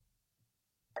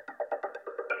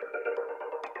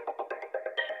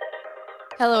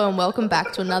Hello and welcome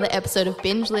back to another episode of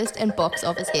Binge List and Box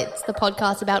Office Hits, the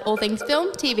podcast about all things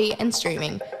film, TV and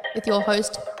streaming, with your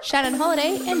host Shannon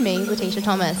Holiday and me, Letitia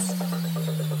Thomas.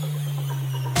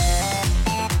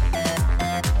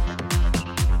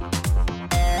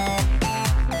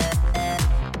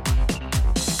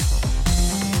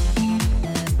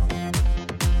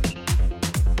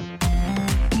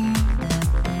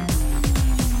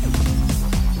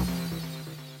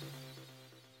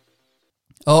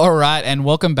 All right, and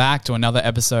welcome back to another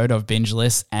episode of Binge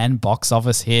Lists and Box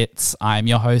Office Hits. I'm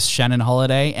your host, Shannon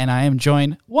Holiday, and I am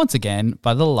joined once again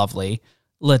by the lovely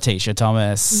Letitia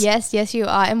Thomas. Yes, you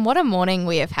are. And what a morning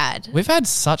we have had. We've had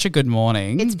such a good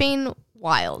morning. It's been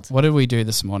wild. What did we do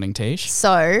this morning, Tish?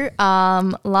 So,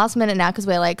 last minute now, because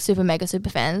we're like super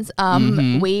fans,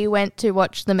 we went to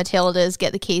watch the Matildas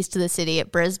get the keys to the city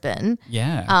at Brisbane.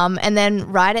 Yeah. And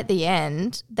then right at the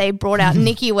end, they brought out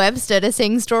Nikki Webster to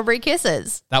sing Strawberry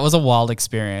Kisses. That was a wild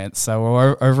experience. So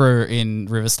we're over in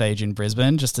River Stage in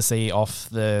Brisbane just to see off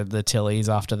the Tillies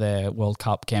after their World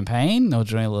Cup campaign. They were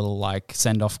doing a little like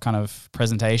send-off kind of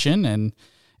presentation, and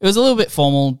it was a little bit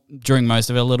formal during most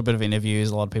of it, a little bit of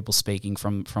interviews, a lot of people speaking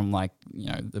from like, you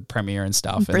know, the premiere and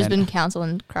stuff. Brisbane Council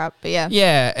and crap, but yeah.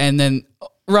 Yeah, and then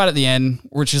right at the end,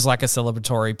 which is like a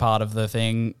celebratory part of the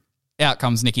thing, out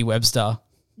comes Nikki Webster.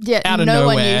 Yeah, out of no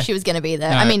nowhere. one knew she was going to be there.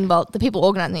 No. I mean, well, the people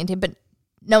organising it did, but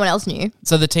no one else knew.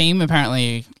 So the team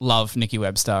apparently love Nikki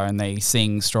Webster and they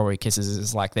sing Strawberry Kisses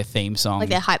as like their theme song. Like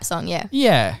their hype song, yeah.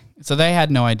 Yeah. So they had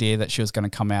no idea that she was going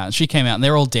to come out. And she came out and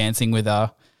they're all dancing with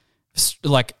her.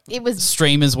 Like it was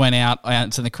streamers went out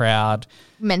to the crowd.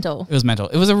 Mental. It was mental.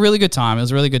 It was a really good time. It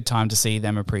was a really good time to see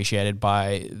them appreciated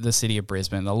by the city of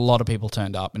Brisbane. A lot of people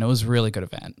turned up and it was a really good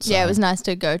event. So yeah, it was nice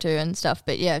to go to and stuff,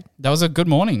 but yeah. That was a good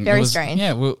morning. Very strange.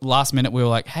 Yeah, last minute we were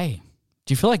like, hey,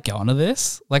 do you feel like going to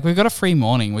this? Like we've got a free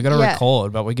morning. We've got to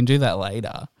record, but we can do that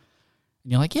later.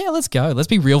 And you're like, yeah, let's go. Let's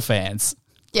be real fans.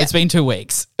 Yeah. It's been 2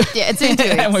 weeks. Yeah, it's been 2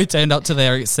 weeks. And we turned up to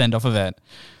their send-off event.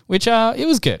 Which it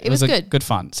was good. It was good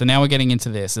fun. So now we're getting into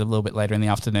this a little bit later in the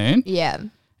afternoon. Yeah.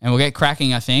 And we'll get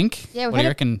cracking, I think. Yeah, what do you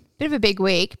reckon? Bit of a big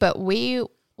week, but we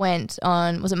went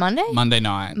on, was it Monday? Monday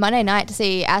night. Monday night to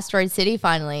see Asteroid City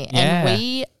finally. Yeah. And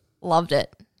we loved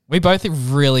it. We both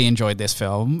really enjoyed this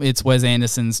film. It's Wes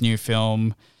Anderson's new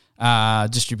film,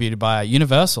 distributed by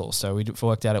Universal. So we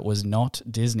worked out it was not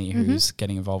Disney who's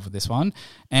getting involved with this one.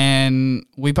 And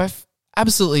we both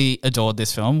absolutely adored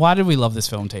this film. Why did we love this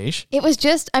film, Tish? It was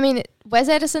just, I mean, Wes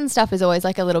Anderson stuff is always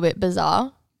like a little bit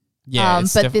bizarre. Yeah,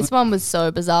 but this one was so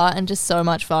bizarre and just so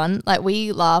much fun. Like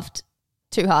we laughed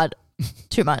too hard,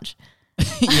 too much.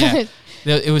 Yeah,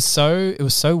 it was so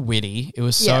witty. It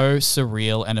was so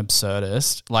surreal and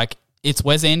absurdist. Like it's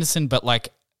Wes Anderson, but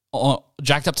like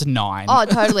jacked up to 9. Oh,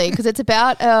 totally. Because it's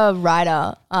about a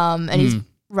writer, and he's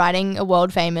writing a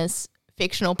world famous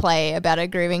fictional play about a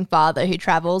grieving father who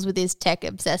travels with his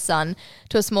tech-obsessed son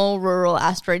to a small rural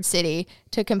asteroid city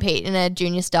to compete in a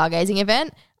junior stargazing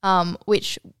event,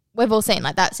 which we've all seen,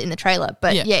 like that's in the trailer.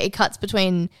 But yeah, it cuts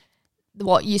between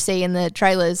what you see in the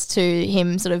trailers to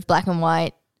him sort of black and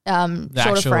white,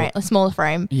 smaller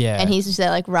frame. Yeah. And he's just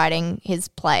there like writing his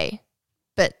play.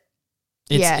 But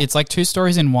it's like 2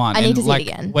 stories in one. I need to see like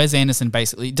it again. Wes Anderson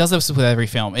basically does this with every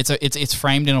film. It's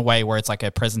framed in a way where it's like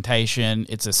a presentation,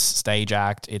 it's a stage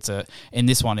act, in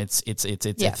this one it's a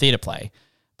theater play.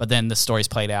 But then the story's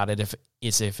played out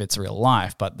as if it's real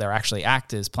life, but they're actually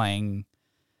actors playing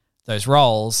those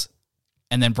roles.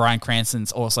 And then Bryan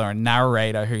Cranston's also a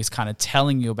narrator who's kind of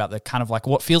telling you about the kind of like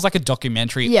what feels like a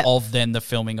documentary of then the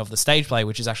filming of the stage play,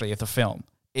 which is actually the film.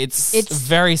 It's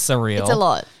very surreal. It's a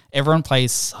lot. Everyone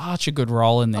plays such a good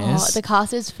role in this. Oh, the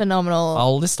cast is phenomenal.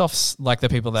 I'll list off like the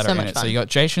people that are in it. Fun. So you got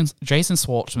Jason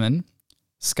Schwartzman,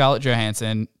 Scarlett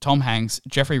Johansson, Tom Hanks,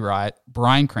 Jeffrey Wright,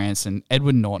 Bryan Cranston,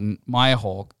 Edward Norton, Maya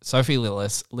Hawke, Sophie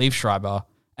Lillis, Liev Schreiber,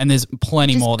 and there's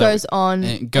plenty more. Goes on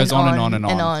and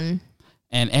on.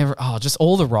 And just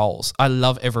all the roles. I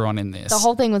love everyone in this. The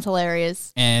whole thing was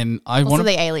hilarious. And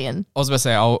the alien. I was about to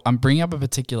say, I'm bringing up a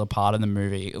particular part of the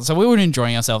movie. So we were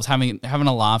enjoying ourselves, having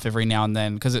a laugh every now and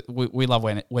then because we love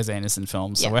Wes Anderson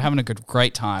films. So we're having a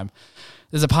great time.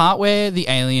 There's a part where the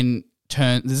alien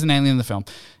there's an alien in the film.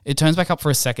 It turns back up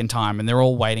for a second time and they're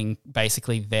all waiting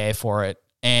basically there for it.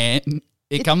 And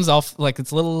it comes off like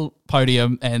its little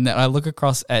podium and I look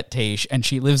across at Tish and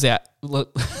she lives out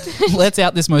lets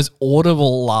out this most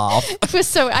audible laugh. It was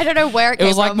so, I don't know where it came It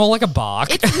was like from. more like a bark.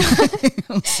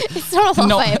 It's not a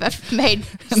laugh I ever made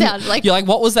sound like. You're like,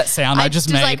 what was that sound I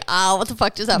just made? Like, what the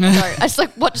fuck just happened? Sorry. I was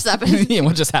like, what just happened? Yeah,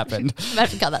 what just happened? I'm about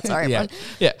to cut that. Sorry, everyone.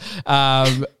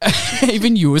 Yeah.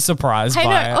 Even you were surprised by it.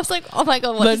 I was like, oh my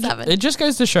God, what just happened? It just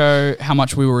goes to show how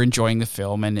much we were enjoying the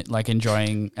film and like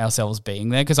enjoying ourselves being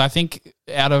there. Because I think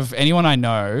out of anyone I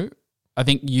know, I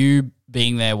think you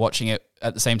being there watching it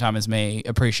at the same time as me,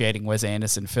 appreciating Wes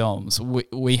Anderson films,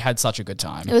 we had such a good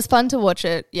time. It was fun to watch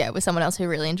it, with someone else who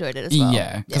really enjoyed it as well.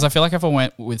 Yeah, because I feel like if I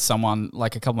went with someone,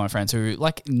 like a couple of my friends who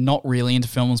like not really into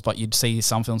films, but you'd see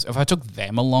some films, if I took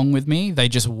them along with me, they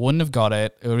just wouldn't have got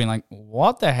it. It would have been like,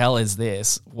 what the hell is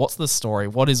this? What's the story?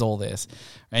 What is all this?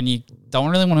 And you don't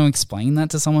really want to explain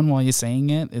that to someone while you're seeing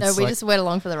it. No, we just went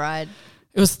along for the ride.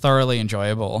 It was thoroughly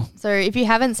enjoyable. So if you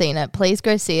haven't seen it, please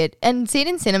go see it and see it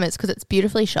in cinemas because it's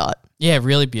beautifully shot. Yeah,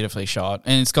 really beautifully shot.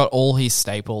 And it's got all his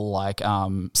staple like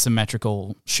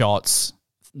symmetrical shots,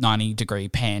 90-degree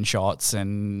pan shots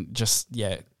and just,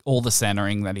 all the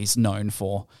centering that he's known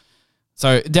for.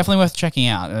 So definitely worth checking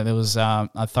out. It was a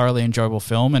thoroughly enjoyable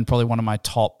film and probably one of my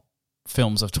top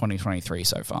films of 2023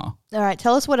 so far. All right,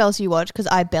 tell us what else you watched because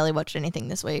I barely watched anything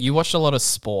this week. You watched a lot of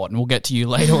sport and we'll get to you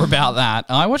later about that.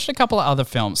 I watched a couple of other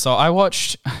films. So I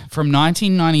watched, from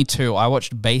 1992, I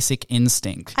watched Basic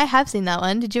Instinct. I have seen that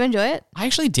one. Did you enjoy it? I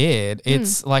actually did.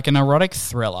 It's like an erotic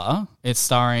thriller. It's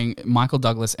starring Michael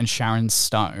Douglas and Sharon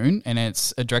Stone and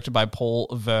it's directed by Paul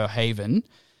Verhoeven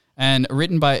and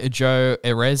written by Joe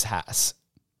Erezhas.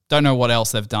 Don't know what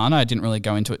else they've done. I didn't really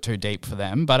go into it too deep for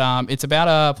them. But it's about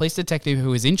a police detective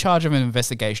who is in charge of an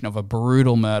investigation of a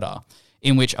brutal murder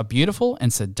in which a beautiful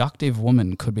and seductive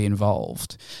woman could be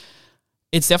involved.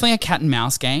 It's definitely a cat and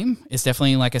mouse game. It's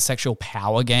definitely like a sexual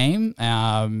power game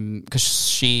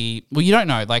because you don't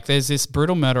know. Like there's this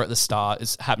brutal murder at the start.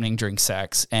 It's happening during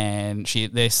sex and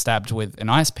they're stabbed with an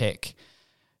ice pick.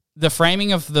 The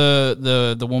framing of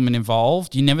the woman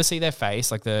involved, you never see their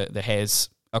face, like the hair's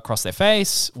across their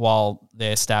face while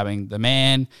they're stabbing the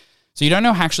man. So you don't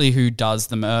know actually who does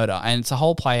the murder. And it's a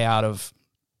whole play out of,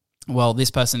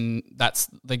 this person,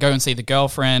 they go and see the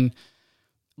girlfriend,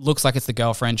 looks like it's the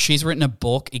girlfriend. She's written a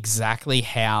book exactly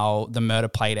how the murder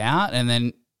played out. And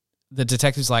then the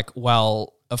detective's like,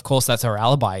 well, of course that's her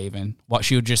alibi even. What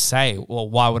she would just say, well,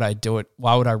 why would I do it?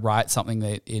 Why would I write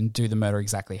something and do the murder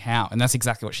exactly how? And that's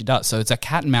exactly what she does. So it's a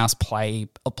cat and mouse play,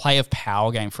 a play of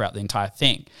power game throughout the entire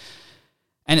thing.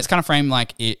 And it's kind of framed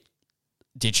like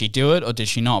did she do it or did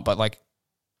she not? But like,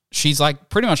 she's like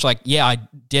pretty much like, yeah, I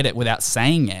did it without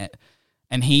saying it.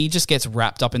 And he just gets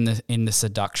wrapped up in the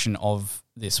seduction of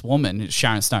this woman,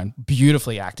 Sharon Stone,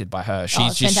 beautifully acted by her.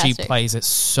 She plays it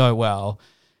so well.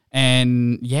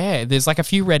 And yeah, there's like a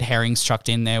few red herrings chucked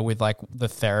in there with like the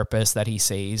therapist that he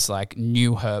sees, like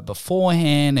knew her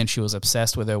beforehand and she was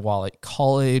obsessed with her while at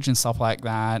college and stuff like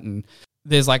that. And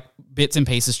there's like bits and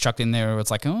pieces chucked in there where it's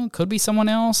like, oh, it could be someone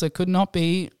else. It could not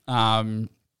be. And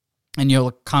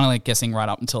you're kind of like guessing right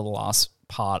up until the last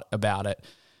part about it.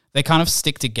 They kind of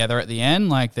stick together at the end.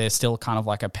 Like they're still kind of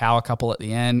like a power couple at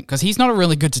the end because he's not a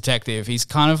really good detective. He's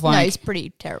kind of like... No, he's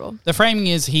pretty terrible. The framing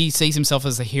is he sees himself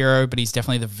as the hero, but he's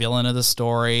definitely the villain of the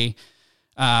story.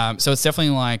 So it's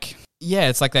definitely like,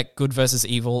 it's like that good versus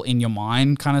evil in your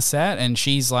mind kind of set. And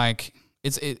she's like,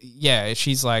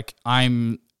 she's like,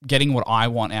 I'm getting what I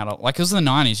want out of, like, it was the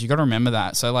 90s. You got to remember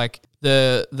that. So like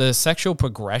the sexual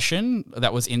progression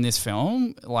that was in this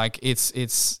film, like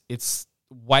it's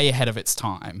way ahead of its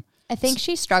time. I think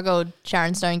she struggled,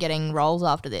 Sharon Stone, getting roles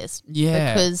after this.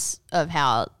 Yeah. Because of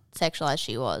how sexualized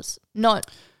she was.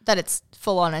 Not that it's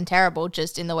full on and terrible,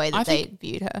 just in the way that they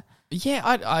viewed her. Yeah,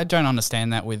 I don't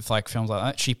understand that with like films like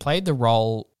that. She played the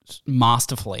role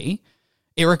masterfully.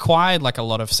 It required like a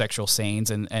lot of sexual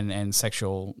scenes and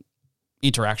sexual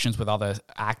interactions with other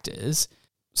actors.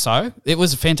 So it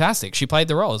was fantastic. She played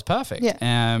the role. It was perfect. Yeah.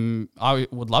 I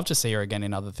would love to see her again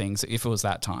in other things if it was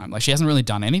that time. Like she hasn't really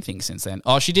done anything since then.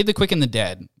 Oh, she did The Quick and the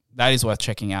Dead. That is worth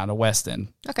checking out. A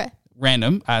Western. Okay.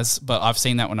 Random, but I've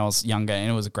seen that when I was younger and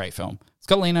it was a great film. It's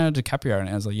got Leonardo DiCaprio in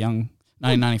it as a young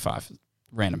 1995.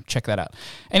 Random. Check that out.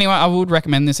 Anyway, I would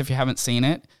recommend this if you haven't seen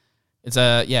it. It's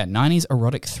a 90s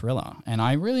erotic thriller and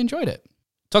I really enjoyed it.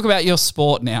 Talk about your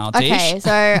sport now, Dish. Okay,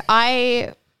 so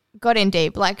I got in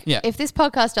deep. Like, if this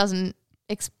podcast doesn't,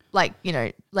 let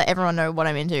everyone know what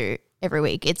I'm into every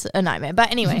week, it's a nightmare. But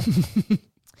anyway,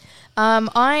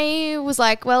 I was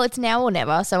like, well, it's now or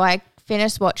never. So I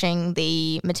finished watching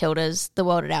the Matildas, The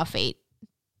World at Our Feet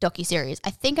docuseries. I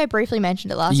think I briefly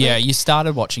mentioned it last week. Yeah, you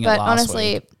started watching it last week. But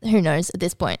honestly, who knows at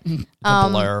this point. A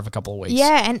blur of a couple of weeks.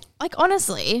 Yeah, and like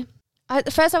honestly,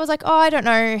 at first I was like, oh, I don't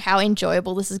know how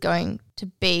enjoyable this is going to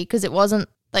be because it wasn't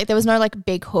like there was no like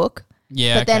big hook.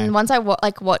 Yeah. But then once I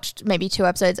watched maybe 2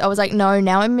 episodes, I was like, no,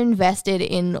 now I'm invested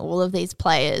in all of these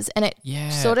players, and it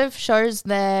sort of shows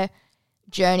their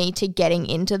journey to getting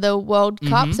into the World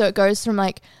Cup. So it goes from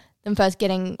like them first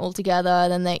getting all together,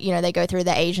 then they go through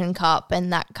the Asian Cup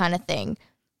and that kind of thing.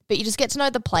 But you just get to know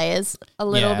the players a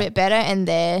little bit better and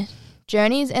their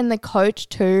journeys, and the coach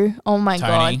too. Oh my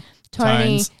God.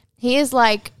 Tony. Tones. He is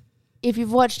like, if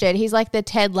you've watched it, he's like the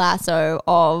Ted Lasso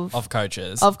of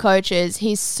coaches.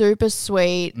 He's super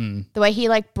sweet. The way he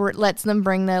like lets them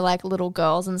bring their like little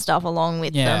girls and stuff along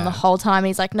with them the whole time.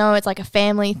 He's like, no, it's like a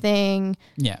family thing.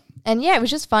 Yeah. And yeah, it was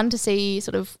just fun to see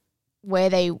sort of where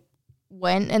they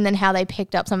went and then how they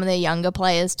picked up some of their younger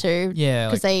players too. Yeah.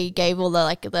 Because they gave all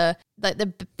the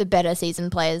better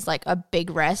season players like a big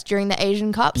rest during the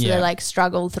Asian Cup. So they like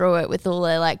struggled through it with all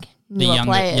their like newer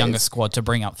players. Younger squad to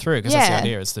bring up through, because that's the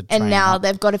idea, is to train and now up.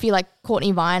 They've got a few like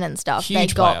Courtney Vine and stuff.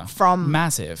 Huge they got player. from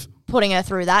massive putting her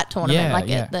through that tournament.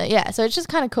 Yeah, So it's just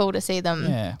kind of cool to see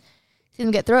them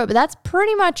get through it. But that's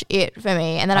pretty much it for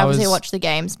me. And then obviously watch the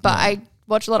games, but I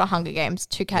watch a lot of Hunger Games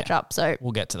to catch up. So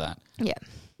we'll get to that. Yeah.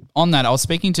 On that, I was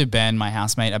speaking to Ben, my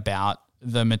housemate, about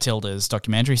the Matildas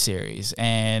documentary series,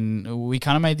 and we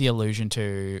kind of made the allusion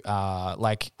to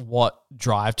like what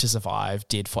Drive to Survive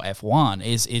did for F1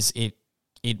 is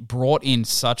it brought in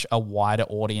such a wider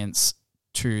audience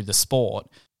to the sport,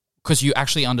 because you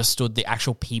actually understood the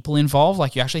actual people involved.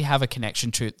 Like, you actually have a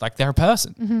connection to, like, they're a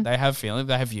person. They have feelings,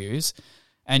 they have views,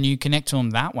 and you connect to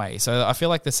them that way. So I feel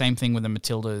like the same thing with the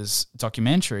Matildas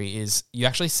documentary is you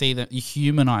actually see them, you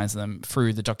humanize them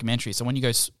through the documentary. So when you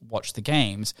go watch the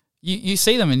games, you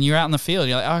see them and you're out in the field.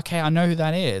 You're like, okay, I know who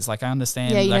that is. Like, I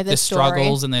understand like the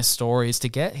struggles and their stories to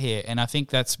get here. And I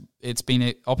think it's been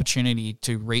an opportunity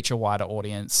to reach a wider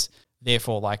audience.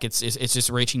 Therefore, like, it's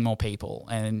just reaching more people.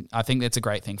 And I think that's a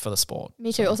great thing for the sport.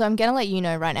 Me too. Also, I'm going to let you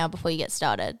know right now before you get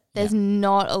started, there's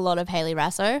not a lot of Hayley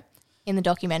Raso in the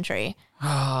documentary.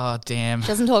 Oh, damn. She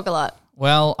doesn't talk a lot.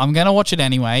 Well, I'm going to watch it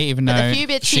anyway, even though the few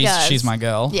bits she's my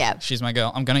girl. Yeah. She's my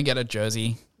girl. I'm going to get a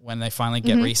jersey when they finally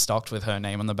get restocked with her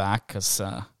name on the back, because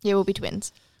we'll be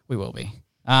twins. We will be.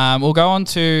 We'll go on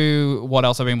to what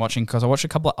else I've been watching, because I watched a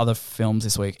couple of other films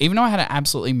this week. Even though I had an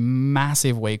absolutely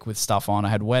massive week with stuff on, I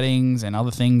had weddings and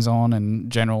other things on,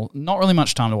 and general, not really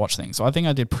much time to watch things. So I think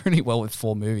I did pretty well with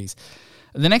 4 movies.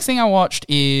 The next thing I watched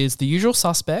is The Usual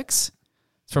Suspects.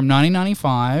 It's from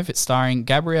 1995. It's starring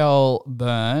Gabrielle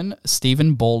Byrne,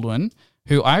 Stephen Baldwin,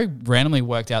 who I randomly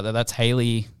worked out that's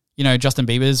Hailey, Justin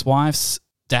Bieber's wife's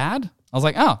dad. I was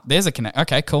like, oh, there's a connect.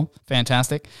 Okay, cool.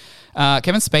 Fantastic.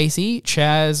 Kevin Spacey,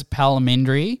 Chaz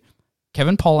Palminteri,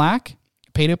 Kevin Pollak,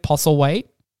 Peter Postlethwaite,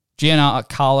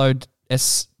 Giancarlo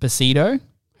Esposito,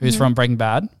 who's from Breaking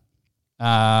Bad,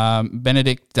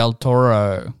 Benedict Del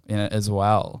Toro in it as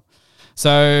well.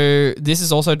 So this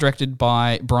is also directed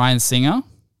by Bryan Singer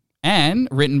and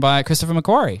written by Christopher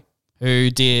McQuarrie, who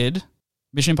did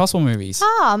Mission Impossible movies.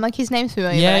 I'm like, his name's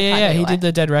familiar. Yeah. He did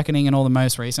the Dead Reckoning and all the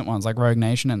most recent ones, like Rogue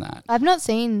Nation and that. I've not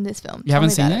seen this film. You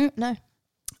haven't seen it? No.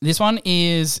 This one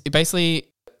is basically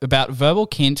about Verbal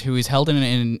Kint, who is held in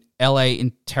an LA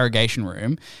interrogation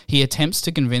room. He attempts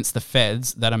to convince the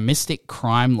feds that a mystic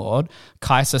crime lord,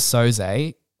 Kaiser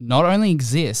Soze, not only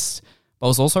exists, but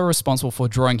was also responsible for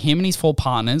drawing him and his 4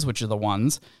 partners, which are the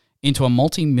ones, into a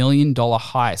multi-million-dollar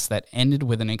heist that ended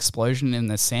with an explosion in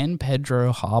the San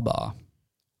Pedro Harbor,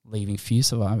 leaving few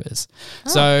survivors.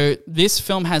 So this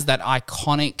film has that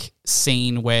iconic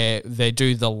scene where they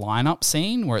do the lineup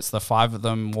scene, where it's the 5 of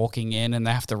them walking in and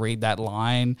they have to read that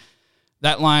line.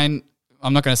 That line,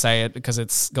 I'm not going to say it because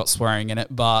it's got swearing in it,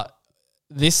 but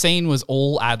this scene was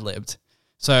all ad-libbed.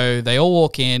 So they all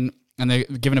walk in and they're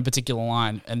given a particular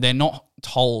line, and they're not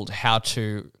told how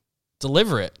to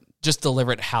deliver it. Just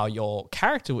deliver it how your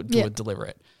character would deliver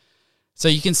it. So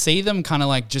you can see them kind of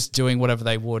like just doing whatever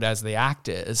they would as the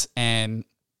actors. And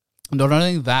not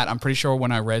only that, I'm pretty sure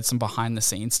when I read some behind the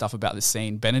scenes stuff about this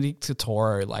scene, Benedict Del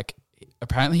Toro, like,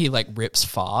 apparently he like rips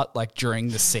fart like during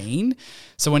the scene.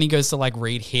 So when he goes to like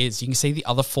read his, you can see the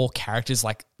other 4 characters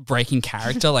like breaking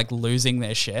character, like losing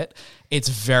their shit. It's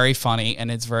very funny and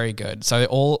it's very good.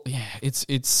 So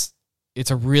it's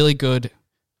a really good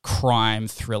crime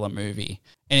thriller movie.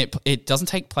 And it doesn't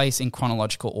take place in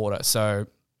chronological order. So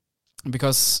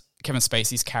because Kevin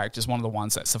Spacey's character is one of the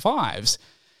ones that survives,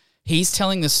 he's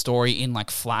telling the story in like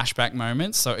flashback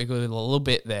moments. So it goes a little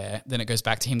bit there, then it goes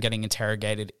back to him getting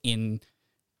interrogated in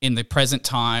the present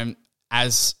time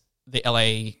as the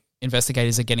LA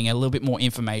investigators are getting a little bit more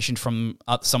information from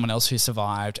someone else who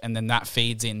survived, and then that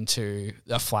feeds into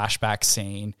a flashback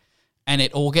scene. and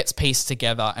it all gets pieced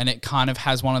together, and it kind of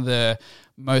has one of the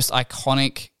most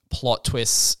iconic plot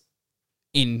twists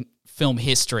in film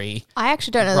history. I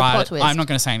actually don't know the plot twist. I'm not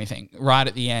going to say anything. Right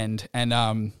at the end, and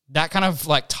that kind of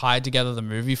like tied together the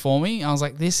movie for me. I was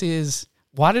like,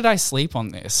 why did I sleep on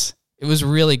this? It was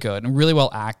really good and really well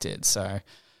acted, so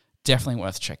definitely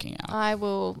worth checking out. I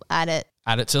will add it.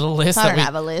 Add it to the list. I don't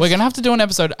have a list. We're going to have to do an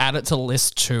episode, add it to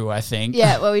list 2, I think.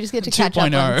 Yeah, well, we just get to catch up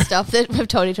on 2.0. stuff that we've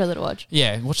told each other to watch.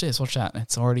 Yeah, watch this, watch that.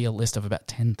 It's already a list of about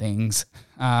 10 things.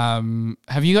 Have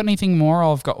you got anything more?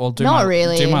 Not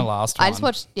really. Do my last one. I just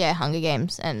watched, Hunger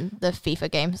Games and the FIFA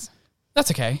games.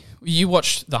 That's okay. You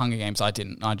watched the Hunger Games. I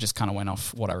didn't. I just kind of went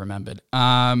off what I remembered.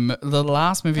 The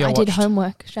last movie I watched... I did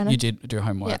homework, Shannon. You did do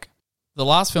homework. Yep. The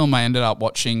last film I ended up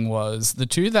watching was the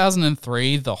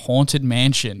 2003 The Haunted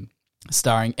Mansion,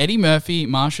 starring Eddie Murphy,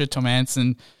 Marsha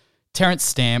Tomantson, Terrence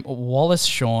Stamp, Wallace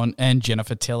Shawn, and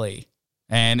Jennifer Tilly.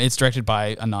 And it's directed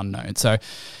by an unknown. So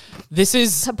this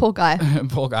is... That poor guy.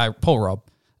 Poor Rob.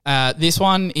 This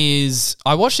one is...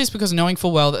 I watched this because knowing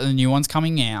full well that the new one's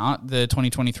coming out, the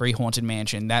 2023 Haunted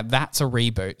Mansion, that's a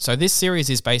reboot. So this series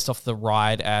is based off the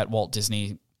ride at Walt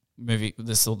Disney Disney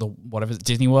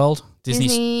World?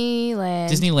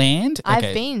 Disneyland. Disneyland? Okay.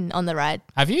 I've been on the ride.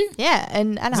 Have you? Yeah,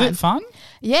 and Is it fun?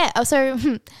 Yeah.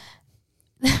 So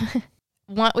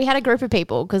we had a group of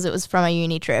people because it was from a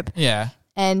uni trip. Yeah.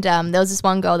 And there was this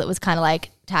one girl that was kind of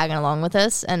like tagging along with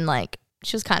us, and like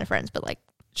she was kind of friends, but like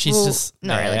she's just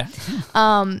not there.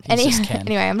 Really.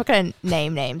 Anyway, I'm not going to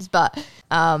name names, but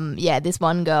this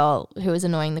one girl who was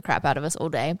annoying the crap out of us all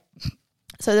day.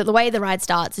 So the way the ride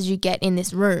starts is you get in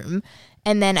this room,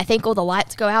 and then I think all the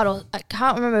lights go out, or I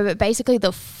can't remember, but basically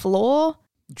the floor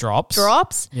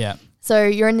drops. Yeah. So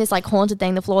you're in this like haunted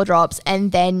thing, the floor drops,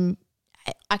 and then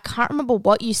I can't remember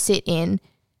what you sit in,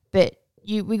 but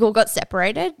we all got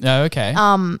separated. Oh, okay.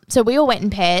 So we all went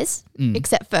in pairs,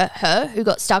 except for her, who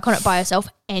got stuck on it by herself,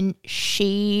 and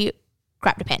she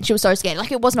crapped her pants. She was so scared.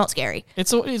 Like, it was not scary.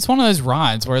 It's one of those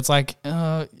rides where it's like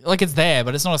it's there,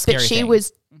 but it's not a scary thing. But she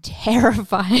was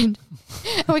terrified.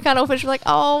 And we kind of finished like,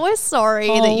 oh, we're sorry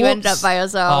that you ended up by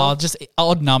yourself. Oh, just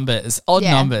odd numbers.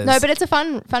 Numbers. No, but it's a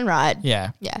fun ride.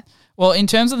 Yeah. Yeah. Well, in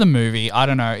terms of the movie, I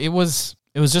don't know. It was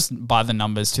just by the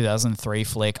numbers 2003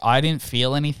 flick. I didn't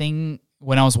feel anything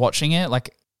when I was watching it.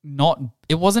 Like,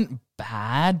 it wasn't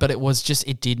bad, but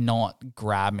it did not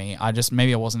grab me.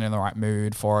 Maybe I wasn't in the right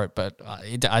mood for it, but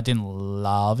I didn't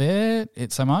love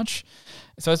it so much.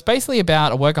 So it's basically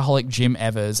about a workaholic Jim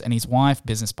Evers and his wife,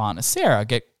 business partner Sarah,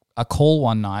 get a call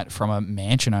one night from a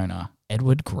mansion owner,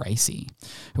 Edward Gracie,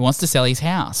 who wants to sell his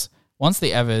house. Once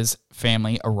the Evers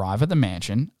family arrive at the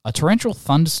mansion, a torrential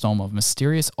thunderstorm of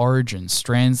mysterious origin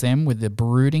strands them with the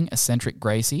brooding, eccentric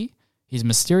Gracie, his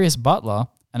mysterious butler,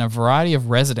 and a variety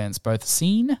of residents, both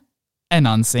seen and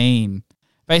unseen.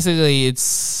 Basically,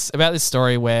 it's about this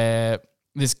story where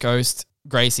this ghost,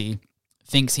 Gracie,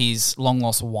 thinks his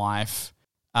long-lost wife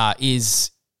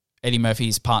is Eddie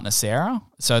Murphy's partner, Sarah.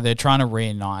 So they're trying to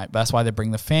reunite. That's why they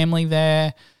bring the family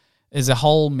there. There's a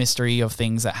whole mystery of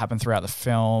things that happen throughout the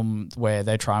film where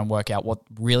they try and work out what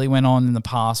really went on in the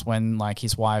past when, like,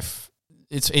 his wife...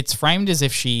 It's framed as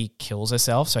if she kills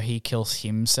herself, so he kills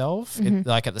himself,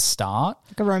 like at the start.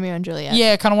 Like a Romeo and Juliet.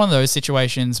 Yeah, kind of one of those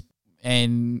situations.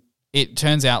 And it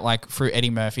turns out, like, through Eddie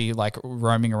Murphy, like,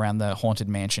 roaming around the haunted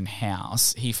mansion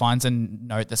house, he finds a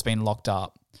note that's been locked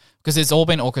up. Because it's all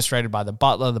been orchestrated by the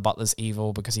butler. The butler's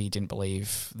evil because he didn't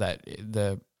believe that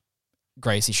the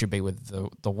Gracie should be with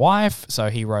the wife. So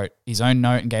he wrote his own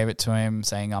note and gave it to him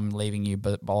saying, I'm leaving you,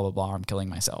 but blah, blah, blah, I'm killing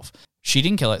myself. She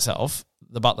didn't kill herself.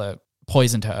 The butler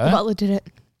poisoned her. The butler did it.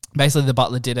 Basically, the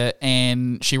butler did it,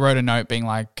 and she wrote a note being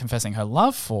like confessing her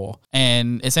love for.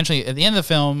 And essentially, at the end of the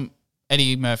film,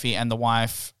 Eddie Murphy and the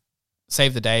wife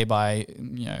save the day by,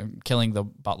 killing the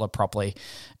butler properly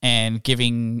and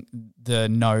giving the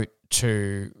note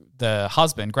to the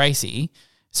husband, Gracie,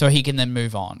 so he can then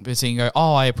move on. Because he can go,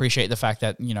 oh, I appreciate the fact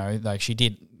that, like, she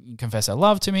did confess her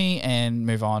love to me, and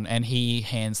move on. And he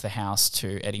hands the house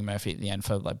to Eddie Murphy at the end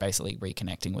for, like, basically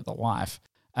reconnecting with the wife.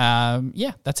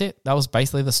 That's it. That was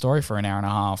basically the story for an hour and a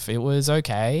half. It was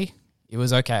okay.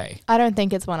 I don't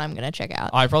think it's one I'm going to check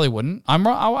out. I probably wouldn't.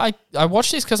 I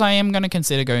watched this because I am going to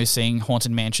consider going seeing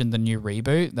Haunted Mansion, the new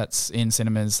reboot that's in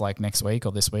cinemas like next week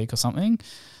or this week or something.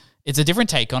 It's a different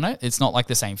take on it. It's not like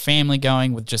the same family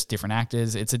going with just different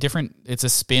actors. It's a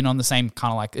spin on the same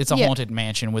kind of, like, it's a haunted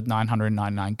mansion with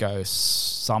 999 ghosts.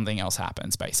 Something else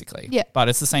happens basically. Yeah. But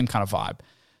it's the same kind of vibe.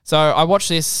 So I watched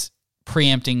this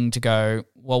preempting to go,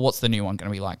 well, what's the new one going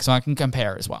to be like? So I can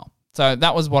compare as well. So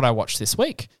that was what I watched this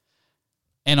week.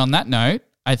 And on that note,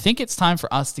 I think it's time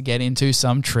for us to get into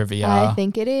some trivia. I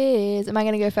think it is. Am I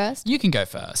going to go first? You can go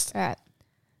first. All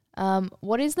right.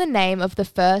 What is the name of the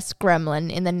first gremlin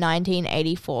in the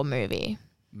 1984 movie?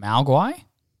 Mogwai?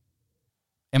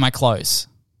 Am I close?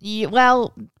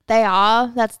 Well, they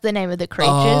are. That's the name of the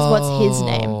creatures. What's his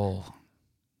name?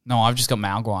 No, I've just got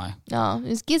Mogwai. Oh,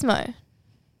 it's Gizmo.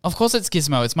 Of course it's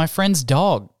Gizmo. It's my friend's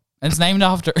dog. And it's named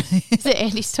after... Is it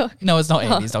Andy's dog? No, it's not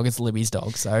Andy's dog. It's Libby's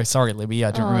dog. So, sorry, Libby. I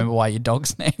don't remember why your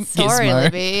dog's name is Sorry, Gizmo.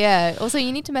 Libby. Yeah. Also,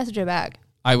 you need to message her back.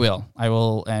 I will,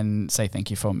 and say thank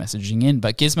you for messaging in.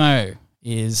 But Gizmo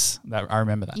is... I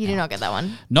remember that. You did not get that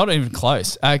one. Not even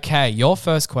close. Okay, your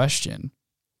first question.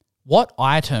 What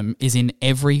item is in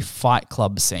every Fight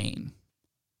Club scene?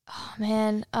 Oh,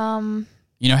 man.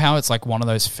 You know how it's like one of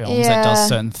those films that does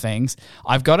certain things?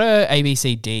 I've got a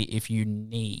ABCD if you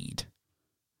need.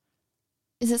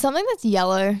 Is it something that's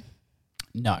yellow?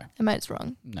 No. Am I just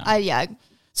wrong? No. Yeah.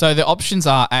 So the options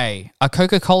are A, a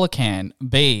Coca-Cola can,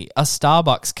 B, a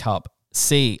Starbucks cup,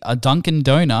 C, a Dunkin'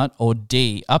 Donut, or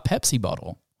D, a Pepsi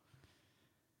bottle.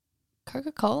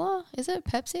 Coca-Cola? Is it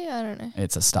Pepsi? I don't know.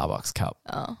 It's a Starbucks cup.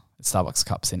 Oh. Starbucks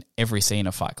cups in every scene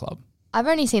of Fight Club. I've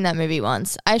only seen that movie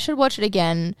once. I should watch it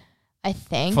again, I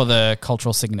think. For the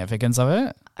cultural significance of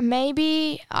it?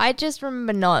 Maybe. I just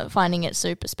remember not finding it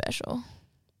super special.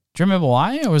 Do you remember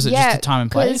why? Or was it just a time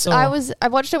and place? Or? I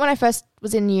watched it when I first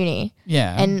was in uni.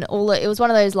 Yeah. And it was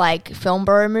one of those like film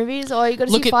bro movies. Oh, you got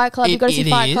to see Fight Club, you got to see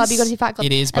Fight Club, you got to see Fight Club.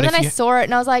 It is, but and then I saw it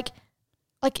and I was like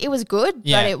it was good,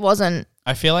 but it wasn't.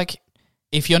 I feel like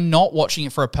if you're not watching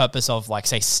it for a purpose of like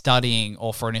say studying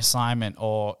or for an assignment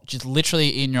or just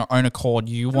literally in your own accord,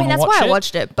 you want to watch it. That's why I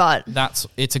watched it, but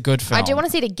it's a good film. I do want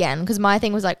to see it again because my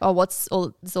thing was like, oh, what's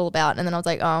this all about? And then I was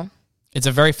like, oh. It's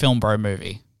a very film bro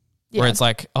movie. Yeah. Where it's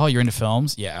like, oh, you're into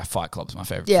films? Yeah, Fight Club's my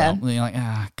favorite film. And you're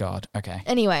like, God, okay.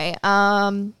 Anyway,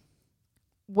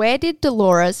 where did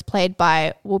Dolores, played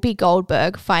by Whoopi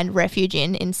Goldberg, find refuge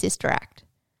in Sister Act?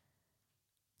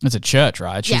 It's a church,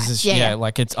 right?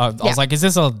 Like it's. I was like, is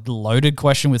this a loaded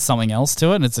question with something else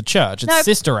to it? And it's a church. It's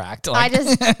Sister Act. Like, I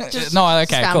just no,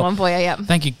 okay, found cool. one for you. Yeah.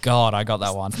 Thank you, God, I got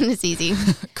that one. It's easy.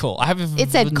 Cool. I have. It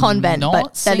said convent,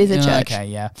 but that is a church. Okay,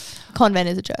 yeah. Convent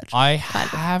is a church. I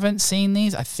haven't seen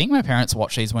these. I think my parents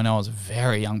watched these when I was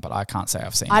very young, but I can't say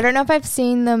I've seen. I don't know if I've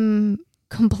seen them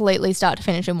completely start to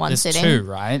finish in one sitting. There's two,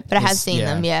 right? But I have seen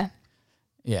them. Yeah.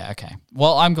 Yeah, okay.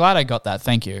 Well, I'm glad I got that.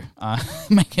 Thank you.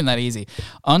 Making that easy.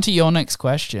 On to your next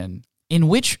question. In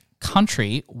which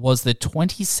country was the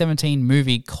 2017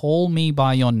 movie Call Me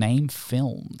By Your Name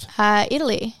filmed?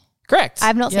 Italy. Correct.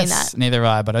 I've not seen that. Neither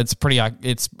have I, but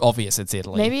it's obvious it's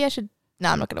Italy. Maybe I should... No,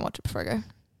 I'm not going to watch it before I go.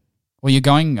 Well, you're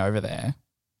going over there.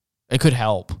 It could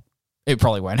help. It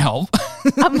probably won't help.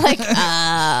 I'm like,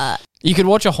 You could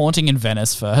watch A Haunting in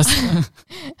Venice first.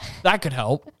 That could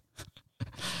help.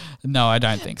 No, I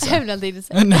don't think so. I have nothing to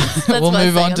say. No. We'll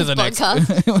move on to the next.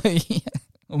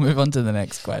 We'll move on to the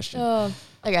next question. Oh,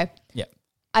 okay. Yeah.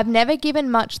 I've never given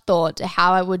much thought to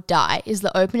how I would die is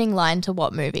the opening line to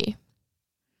what movie?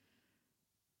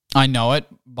 I know it,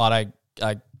 but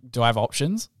I do I have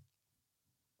options?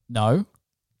 No.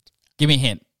 Give me a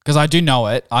hint because I do know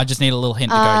it. I just need a little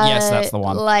hint to go, yes, that's the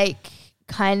one. Like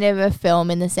kind of a film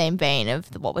in the same vein of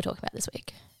what we're talking about this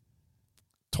week.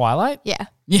 Twilight? Yeah.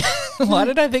 Yeah. Why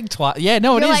did I think Twilight? Yeah,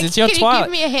 no, it is. Like, it's your Twilight.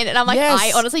 Give me a hint. And I'm like, yes.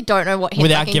 I honestly don't know what hint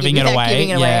without I can giving give it away.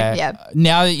 Yeah.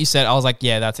 Now that you said, I was like,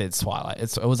 yeah, that's it. It's Twilight.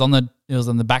 It was on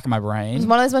the back of my brain. It was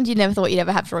one of those ones you never thought you'd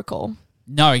ever have to recall.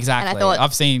 No, exactly. And I thought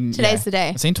I've seen today's the day.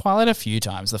 I've seen Twilight a few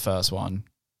times. The first one.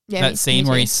 Yeah, that scene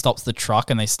where he stops the truck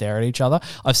and they stare at each other.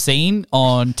 I've seen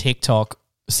on TikTok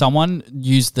someone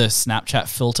use the Snapchat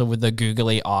filter with the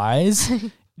googly eyes.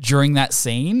 During that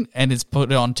scene, and it's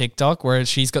put it on TikTok where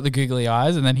she's got the googly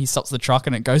eyes and then he stops the truck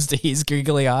and it goes to his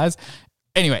googly eyes.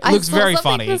 Anyway, it looks very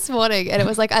funny. This morning, and it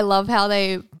was like, I love how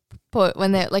they put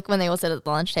when they all sit at the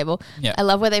lunch table. Yeah. I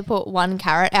love where they put one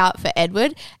carrot out for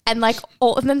Edward, and like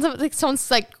all, and then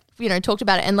someone's like, talked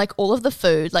about it, and like all of the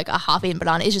food, like a half-eaten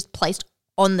banana, is just placed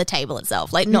on the table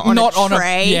itself, like not on a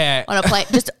tray, on a plate,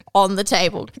 just on the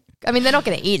table. I mean, they're not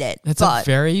going to eat it. It's a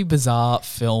very bizarre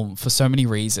film for so many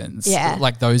reasons. Yeah.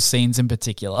 Like those scenes in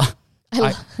particular.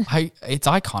 It's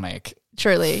iconic.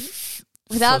 Truly.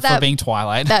 Without for being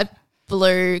Twilight. That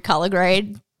blue color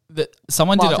grade.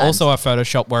 Someone did also a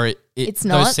Photoshop where it's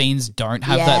not. Those scenes don't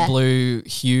have that blue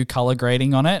hue color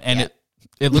grading on it. And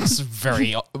it looks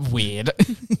very weird.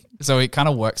 So it kind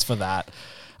of works for that.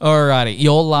 Alrighty.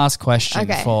 Your last question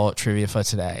for trivia for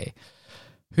today.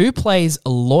 Who plays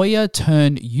lawyer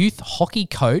turned youth hockey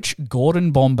coach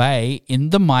Gordon Bombay in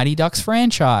the Mighty Ducks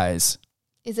franchise?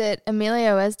 Is it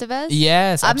Emilio Estevez?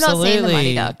 Yes, absolutely. I've not seen the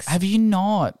Mighty Ducks. Have you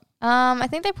not? I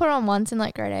think they put it on once in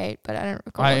like grade 8, but I don't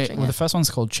recall watching it. The first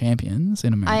one's called Champions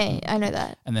in America. I know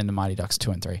that. And then the Mighty Ducks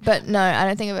 2 and 3. But no, I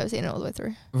don't think I've ever seen it all the way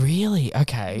through. Really?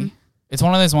 Okay. It's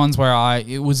one of those ones where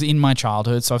it was in my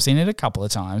childhood, so I've seen it a couple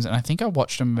of times, and I think I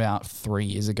watched them about 3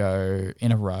 years ago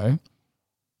in a row.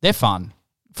 They're fun.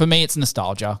 For me, it's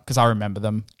nostalgia because I remember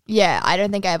them. Yeah, I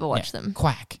don't think I ever watched them.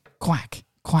 Quack, quack,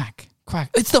 quack,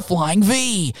 quack. It's the Flying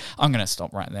V. I'm going to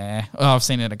stop right there. Oh, I've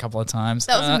seen it a couple of times.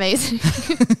 That was amazing.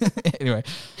 Anyway,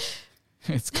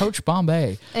 it's Coach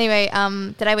Bombay. Anyway,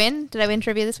 did I win? Did I win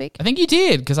trivia this week? I think you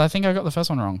did because I think I got the first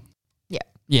one wrong. Yeah.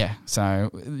 Yeah, so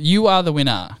you are the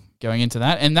winner going into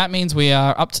that. And that means we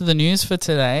are up to the news for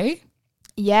today.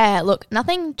 Yeah, look,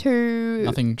 nothing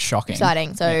shocking.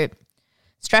 exciting. So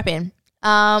strap in.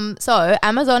 So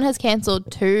Amazon has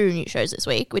cancelled 2 new shows this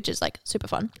week, which is like super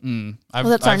fun. I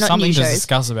have something to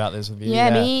discuss about this with you.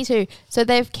 Yeah, me too. So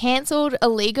they've cancelled A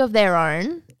League of Their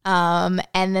Own, and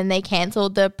then they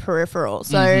cancelled The Peripheral.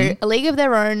 So A League of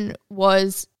Their Own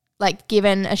was like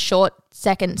given a short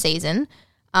second season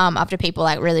after people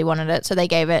like really wanted it. So they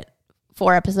gave it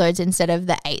 4 episodes instead of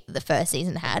the 8 the first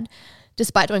season had,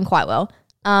 despite doing quite well.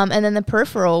 And then The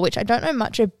Peripheral, which I don't know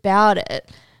much about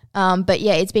it, but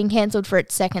yeah, it's been cancelled for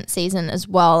its second season as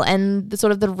well. And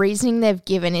the reasoning they've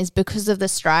given is because of the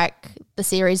strike, the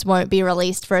series won't be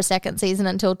released for a second season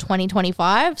until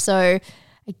 2025. So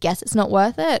I guess it's not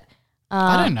worth it.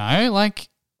 I don't know. Like,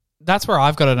 that's where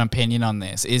I've got an opinion on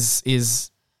this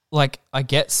is like, I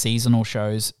get seasonal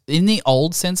shows. In the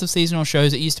old sense of seasonal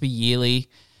shows, it used to be yearly.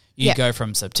 You'd go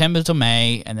from September to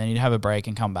May, and then you'd have a break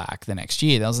and come back the next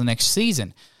year. That was the next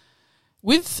season.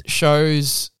 With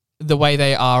shows the way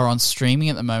they are on streaming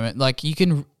at the moment, like you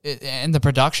can, and the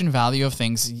production value of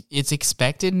things, it's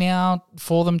expected now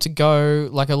for them to go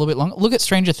like a little bit longer. Look at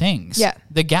Stranger Things. Yeah.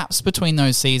 The gaps between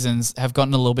those seasons have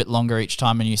gotten a little bit longer each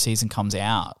time a new season comes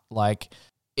out. Like,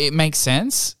 it makes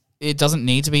sense. It doesn't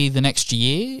need to be the next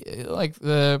year. Like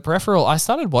The Peripheral, I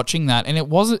started watching that and it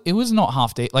was not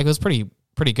half deep. Like, it was pretty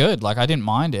good. Like, I didn't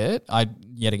mind it. I,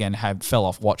 yet again, fell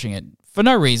off watching it for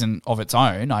no reason of its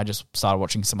own. I just started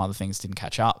watching some other things, didn't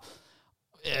catch up.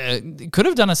 Could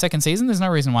have done a second season. There's no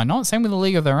reason why not. Same with A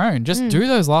League of Their Own. Just do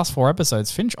those last 4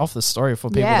 episodes. Finish off the story for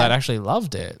people that actually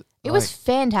loved it. It was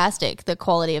fantastic, the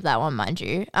quality of that one, mind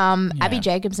you. Abby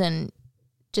Jacobson,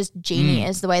 just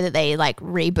genius, the way that they like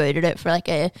rebooted it for like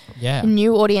a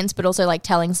new audience, but also like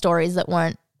telling stories that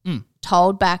weren't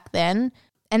told back then.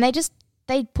 And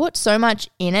they put so much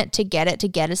in it to get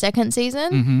a second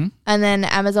season, and then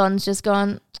Amazon's just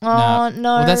gone, no.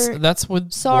 Well, that's what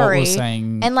we're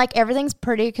saying. And like everything's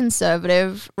pretty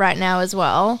conservative right now as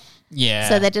well. Yeah.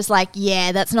 So they're just like,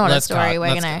 that's not a story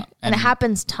we're gonna, and it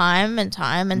happens time and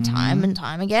time and time and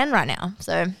time again right now.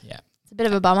 So it's a bit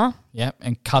of a bummer. Yeah,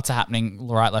 and cuts are happening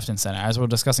right, left, and center. As we were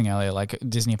discussing earlier, like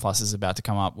Disney Plus is about to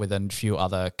come up with a few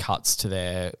other cuts to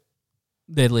their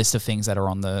list of things that are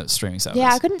on the streaming service.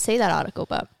 Yeah, I couldn't see that article,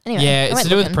 but anyway. Yeah, it's to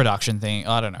do with production thing.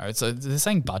 I don't know. They're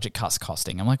saying budget cuts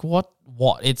costing. I'm like, what?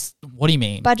 What do you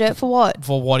mean? Budget for what?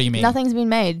 For what do you mean? Nothing's been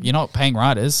made. You're not paying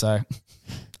writers, so.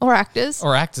 Or actors.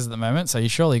 Or actors at the moment, so you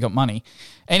surely got money.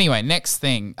 Anyway, next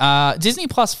thing. Disney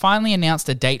Plus finally announced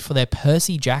a date for their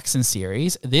Percy Jackson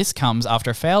series. This comes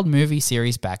after a failed movie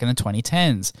series back in the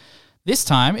 2010s. This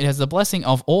time, it has the blessing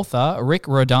of author Rick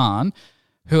Riordan,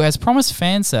 who has promised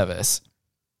fan service.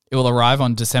 It will arrive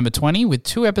on December 20 with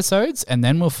 2 episodes and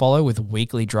then will follow with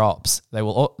weekly drops.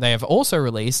 They have also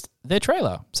released their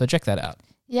trailer, so check that out.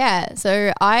 Yeah,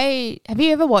 so have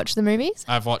you ever watched the movies?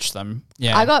 I've watched them,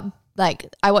 yeah.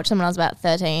 I watched them when I was about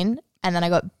 13 and then I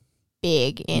got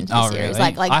big into the series.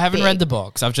 Really? I haven't read the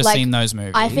books. I've just seen those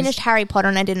movies. I finished Harry Potter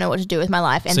and I didn't know what to do with my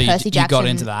life, and so Percy Jackson got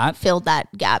into that? filled that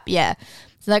gap, yeah.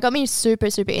 So that got me super,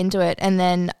 super into it, and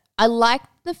then I liked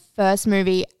the first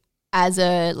movie as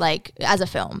a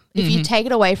film. If you take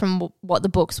it away from what the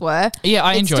books were,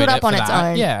 I enjoyed it. Stood up on its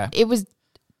own. Yeah, it was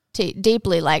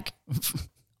deeply like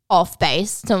off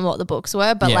base to what the books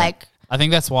were, but like I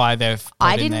think that's why I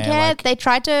didn't care. Like, they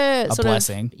tried to sort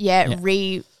blessing. of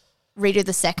redo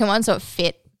the second one so it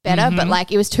fit better, but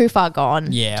like it was too far gone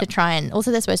to try and.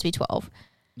 Also, they're supposed to be 12.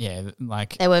 Yeah,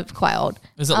 like they were quite old.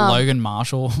 Is it Logan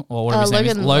Marshall or whatever his name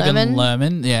is? Logan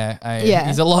Lerman. Yeah,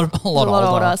 he's a lot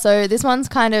older. So this one's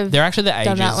kind of they're actually the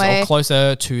ages or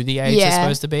closer to the age they're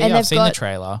supposed to be. And I've seen the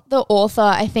trailer. The author,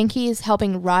 I think he's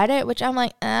helping write it, which I'm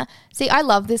like, See, I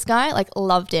love this guy. Like,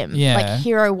 loved him. Yeah, like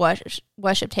hero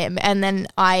worshipped him. And then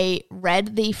I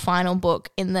read the final book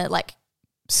in the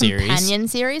companion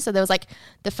series. So there was like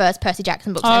the first Percy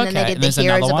Jackson books, and then they did the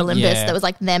Heroes of Olympus. There was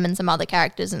like them and some other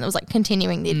characters, and it was like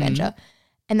continuing the adventure.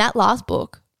 And that last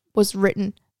book was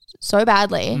written so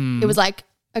badly. It was like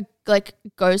a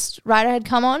ghost writer had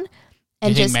come on.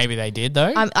 And Do you think maybe they did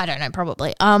though? I don't know,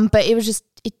 probably. But it was just,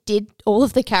 it did all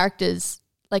of the characters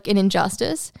like an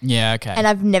injustice. Yeah, okay. And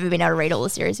I've never been able to read all the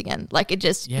series again. Like it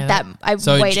just,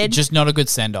 so waited. just not a good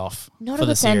send-off. Not a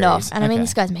good send-off. And I mean,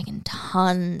 this guy's making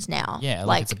tons now. Yeah,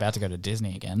 like it's about to go to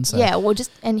Disney again. So. Yeah, well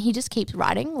and he just keeps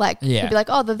writing. Like he'd be like,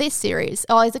 oh, this series.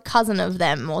 Oh, he's a cousin of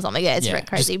them or something. Yeah, it's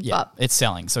crazy. But it's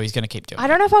selling, so he's going to keep doing it. I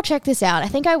don't know if I'll check this out. I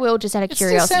think I will just out of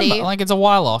curiosity. December. Like it's a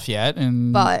while off yet.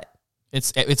 But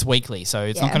it's weekly, so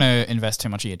it's not going to invest too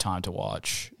much of your time to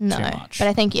watch too much. But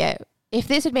I think, if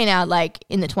this had been out like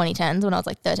in the 2010s when I was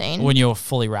like 13. When you're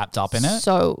fully wrapped up in it.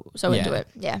 So into it,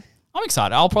 yeah. I'm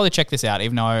excited. I'll probably check this out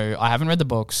even though I haven't read the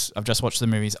books. I've just watched the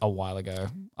movies a while ago.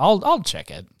 I'll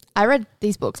check it. I read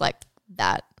these books like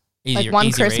that. Easy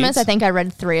Christmas, reads? I think I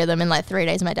read 3 of them in like 3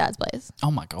 days at my dad's place.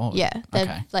 Oh my God. Yeah.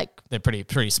 They're they're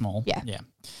pretty small. Yeah. Yeah.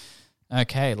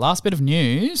 Okay, last bit of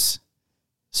news.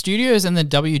 Studios and the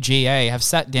WGA have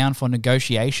sat down for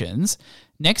negotiations.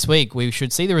 Next week, we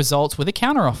should see the results with a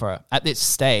counteroffer. At this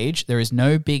stage, there is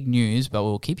no big news, but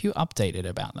we'll keep you updated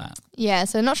about that. Yeah,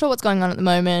 so not sure what's going on at the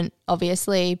moment,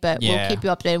 obviously, but we'll keep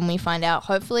you updated when we find out.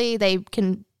 Hopefully they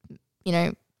can,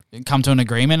 come to an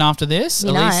agreement after this.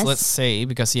 At nice. least let's see,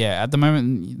 because, at the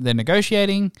moment they're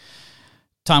negotiating.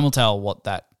 Time will tell what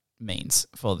that means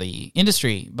for the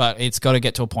industry, but it's got to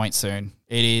get to a point soon.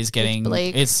 It is getting,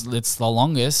 it's the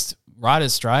longest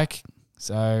writer's strike.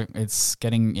 So it's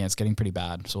getting pretty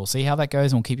bad. So we'll see how that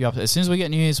goes and we'll keep you up. As soon as we get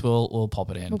news, we'll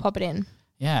pop it in. We'll pop it in.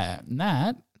 Yeah. And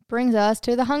that brings us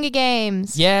to the Hunger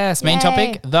Games. Yes, main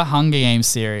topic, the Hunger Games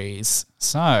series.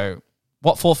 So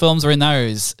what 4 films are in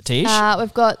those, Tish?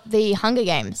 We've got the Hunger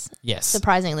Games. Yes.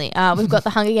 Surprisingly. We've got the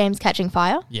Hunger Games Catching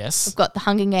Fire. Yes. We've got the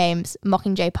Hunger Games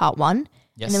Mockingjay Part 1.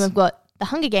 Yes. And then we've got the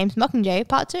Hunger Games Mockingjay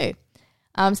Part 2.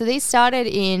 So these started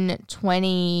in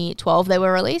 2012, they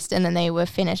were released, and then they were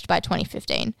finished by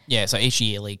 2015. Yeah, so each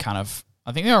yearly kind of,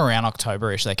 I think they were around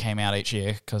October-ish they came out each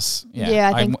year because,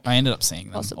 I ended up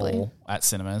seeing them all at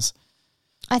cinemas.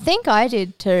 I think I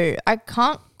did too. I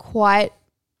can't quite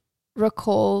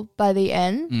recall by the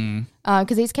end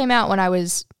because these came out when I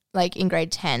was like in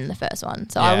grade 10, the first one.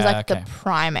 So I was like the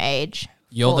prime age.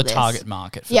 You're the target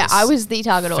market for this I was the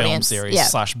target audience. Film series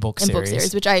 / book series. Book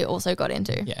series, which I also got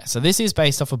into. Yeah, so this is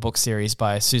based off a book series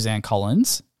by Suzanne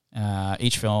Collins.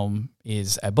 Each film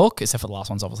is a book, except for the last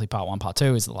one's obviously part 1, part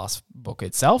 2 is the last book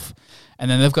itself.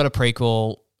 And then they've got a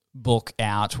prequel book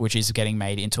out, which is getting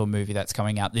made into a movie that's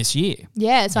coming out this year.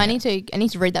 Yeah, so I need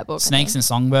to read that book. Snakes and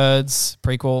Songbirds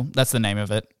prequel, that's the name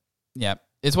of it. Yeah,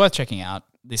 it's worth checking out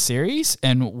this series,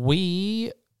 and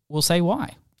we will say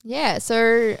why. Yeah,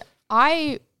 so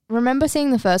I remember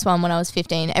seeing the first one when I was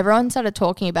 15. Everyone started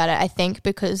talking about it, I think,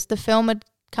 because the film had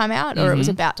come out or it was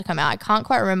about to come out. I can't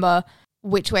quite remember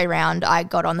which way round I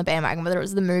got on the bandwagon, whether it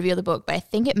was the movie or the book, but I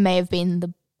think it may have been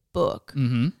the book.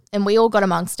 Mm-hmm. And we all got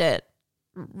amongst it,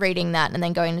 reading that and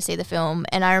then going to see the film.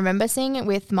 And I remember seeing it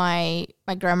with my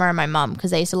grandma and my mum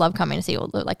because they used to love coming to see all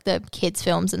the kids'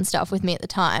 films and stuff with me at the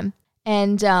time.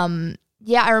 And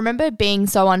I remember being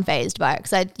so unfazed by it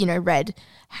because I'd, read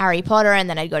Harry Potter and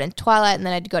then I'd got into Twilight and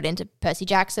then I'd got into Percy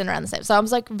Jackson around the same. So I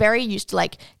was like very used to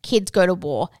like kids go to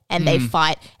war and they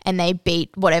fight and they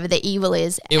beat whatever the evil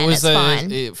is and it's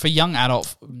fine. For young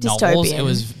adult novels, it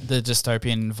was the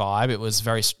dystopian vibe. It was a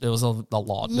lot. There was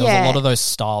a lot of those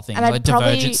style things, like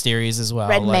Divergent series as well.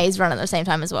 Read Maze Runner at the same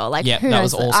time as well. Like, who that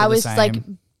knows? was also I was the same. like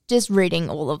just reading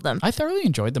all of them. I thoroughly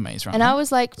enjoyed the Maze Runner. And I was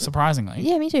like... Surprisingly.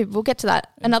 Yeah, me too. We'll get to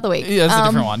that another week. Yeah, that's a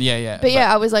different one. Yeah. But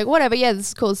I was like, whatever. Yeah, this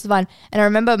is cool. This is fun. And I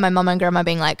remember my mum and grandma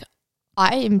being like,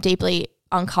 I am deeply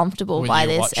uncomfortable by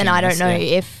this. And I don't know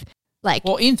if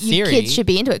in theory, kids should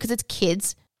be into it because it's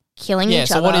kids killing each other. Yeah,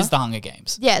 so what is the Hunger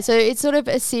Games? Yeah, so it's sort of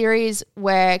a series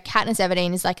where Katniss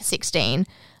Everdeen is like 16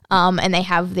 and they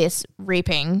have this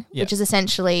reaping, which is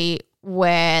essentially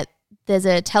where... There's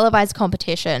a televised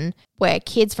competition where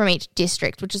kids from each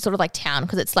district, which is sort of like town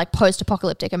because it's like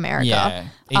post-apocalyptic America. Yeah,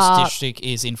 each district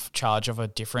is in charge of a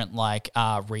different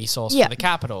resource for the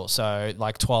capital. So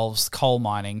like 12's coal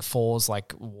mining, 4's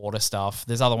like water stuff.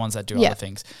 There's other ones that do other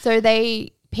things. So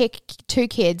they pick 2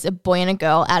 kids, a boy and a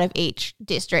girl, out of each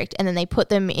district, and then they put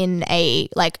them in a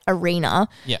arena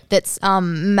that's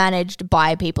managed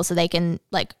by people so they can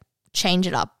change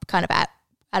it up kind of at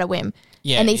a whim.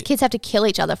 Yeah, and these kids have to kill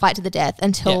each other, fight to the death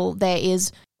until there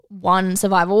is one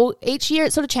survival. Each year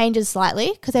it sort of changes slightly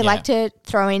because they like to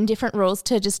throw in different rules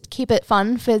to just keep it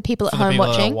fun for people at home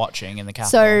watching in the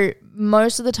capital. So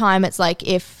most of the time it's like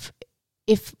if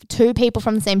 2 people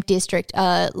from the same district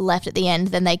are left at the end,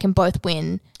 then they can both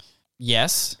win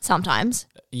Yes. sometimes.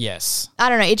 Yes. I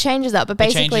don't know. It changes up, but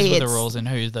basically it changes with it's the rules and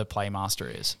who the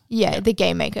playmaster is. Yeah, the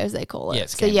game maker, as they call it. Yeah,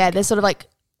 it's so game yeah, maker. there's sort of like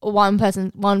one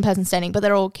person standing, but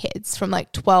they're all kids from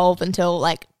like 12 until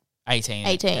like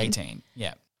 18.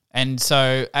 Yeah. And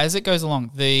so as it goes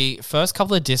along, the first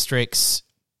couple of districts,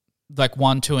 like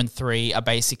 1, 2, and 3, are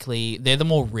basically, they're the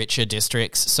more richer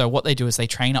districts. So what they do is they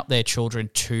train up their children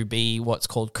to be what's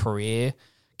called career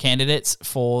candidates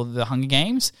for the Hunger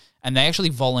Games. And they actually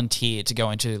volunteer to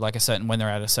go into like when they're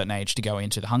at a certain age to go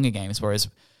into the Hunger Games. Whereas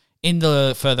in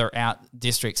the further out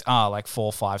districts are like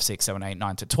 4, 5, 6, 7, 8,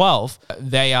 9 to 12.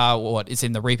 They are what is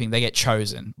in the reaping. They get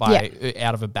chosen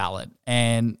out of a ballot.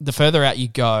 And the further out you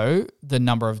go, the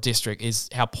number of district is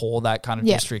how poor that kind of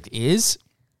district is.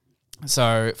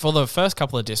 So for the first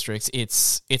couple of districts,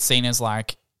 it's seen as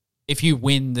like, if you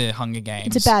win the Hunger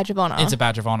Games, it's a badge of honor. It's a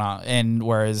badge of honor. And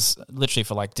whereas literally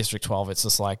for like District 12, it's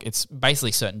just like, it's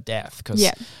basically certain death because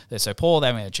they're so poor, they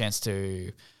haven't had a chance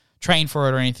to train for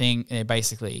it or anything. And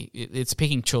it's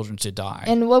picking children to die.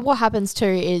 And what happens too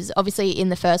is obviously in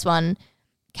the first one,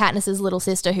 Katniss's little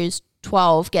sister who's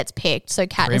 12 gets picked. So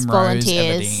Katniss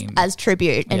volunteers as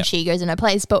tribute and she goes in her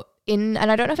place. But and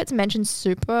I don't know if it's mentioned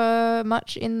super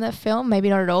much in the film, maybe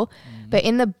not at all, but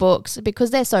in the books,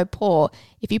 because they're so poor,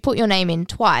 if you put your name in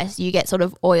twice, you get sort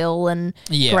of oil and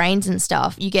grains and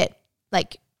stuff. You get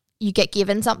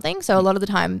given something. So a lot of the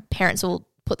time parents will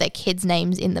put their kids'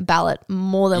 names in the ballot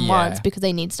more than once because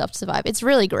they need stuff to survive. It's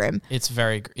really grim. It's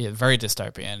very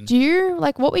dystopian. Do you,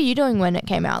 what were you doing when it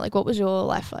came out? Like, what was your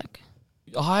life like?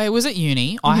 I was at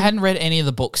uni. I hadn't read any of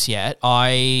the books yet.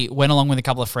 I went along with a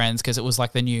couple of friends because it was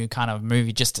like the new kind of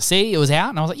movie just to see. It was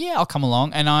out and I was like, yeah, I'll come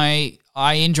along. And I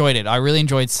enjoyed it. I really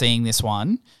enjoyed seeing this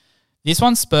one. This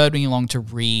one spurred me along to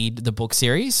read the book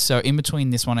series. So in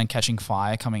between this one and Catching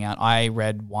Fire coming out, I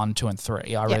read 1, 2, and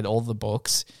 3. I read all the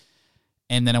books.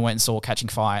 And then I went and saw Catching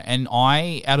Fire. And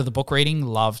I, out of the book reading,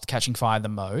 loved Catching Fire the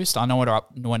most. I know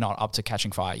we're not up to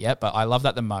Catching Fire yet, but I love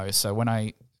that the most. So when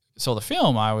I saw the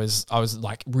film, I was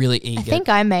like really eager. I think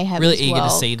I may have really as eager well,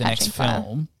 to see the next Fire.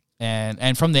 film.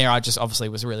 And from there, I just obviously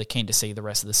was really keen to see the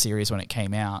rest of the series when it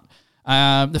came out.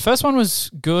 The first one was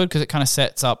good because it kind of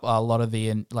sets up a lot of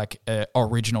the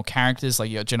original characters. Like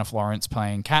you got Jennifer Lawrence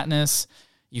playing Katniss.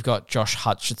 You've got Josh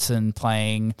Hutcherson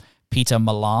playing Peter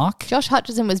Malark. Josh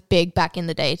Hutcherson was big back in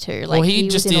the day too. Like well, he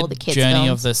just was in did all the kids Journey films.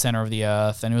 of the Center of the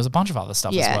Earth, and it was a bunch of other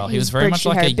stuff as well. He was very Bridge much to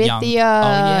like a young. Terabithia.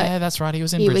 Oh yeah, that's right. He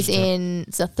was in. He Bridge was to in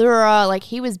Zathura. Like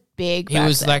he was big. He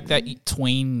was like that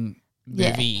tween movie.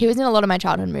 Yeah, he was in a lot of my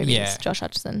childhood movies. Yeah. Josh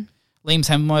Hutcherson. Liam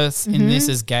Hemsworth in this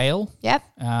is Gale. Yep.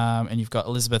 And you've got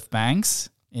Elizabeth Banks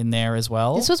in there as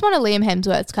well. This was one of Liam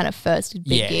Hemsworth's kind of first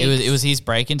big gigs. It was his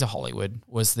break into Hollywood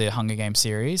was the Hunger Games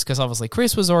series because obviously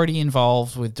Chris was already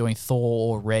involved with doing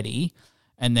Thor already,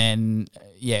 and then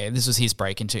this was his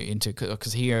break into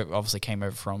because he obviously came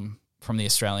over from the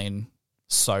Australian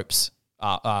soaps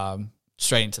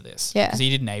straight into this. Yeah, because he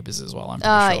did Neighbours as well. I'm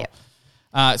pretty sure.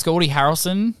 Yeah. It's got Woody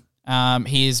Harrelson.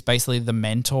 He is basically the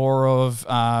mentor of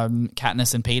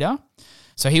Katniss and Peter.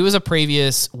 So he was a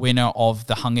previous winner of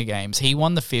the Hunger Games. He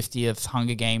won the 50th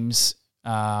Hunger Games,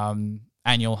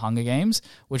 annual Hunger Games,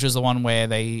 which was the one where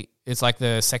it's like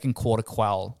the second quarter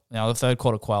quell. Now the third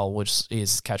quarter quell, which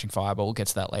is Catching Fire, but we'll get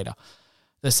to that later.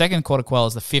 The second quarter quell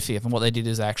is the 50th, and what they did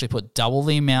is they actually put double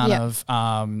the amount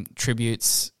of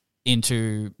tributes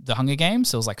into the Hunger Games.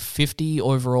 So it was like 50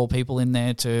 overall people in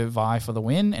there to vie for the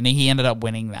win, and he ended up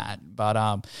winning that.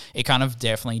 But it kind of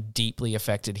definitely deeply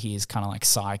affected his kind of like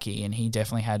psyche, and he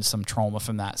definitely had some trauma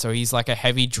from that. So he's like a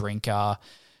heavy drinker.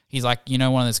 He's like, one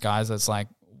of those guys that's like,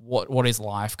 what is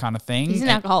life kind of thing. He's an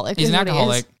alcoholic. He's an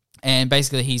alcoholic. And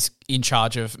basically he's in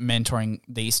charge of mentoring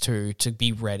these two to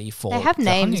be ready for They have the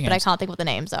names, Hunger but I Games. can't think what the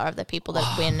names are of the people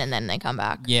that win and then they come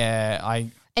back. Yeah,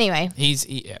 Anyway.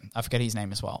 I forget his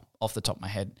name as well, off the top of my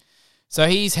head. So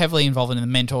he's heavily involved in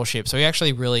the mentorship. So he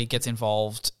actually really gets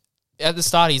involved. At the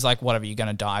start, he's like, whatever, you're going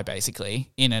to die, basically,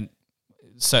 in a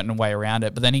certain way around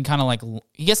it. But then he kind of like,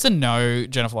 he gets to know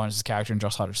Jennifer Lawrence's character and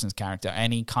Josh Hutcherson's character.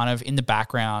 And he kind of, in the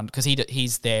background, because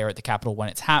he's there at the Capitol when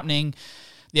it's happening,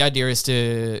 the idea is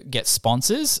to get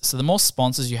sponsors. So the more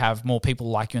sponsors you have, more people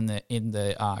like you in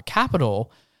the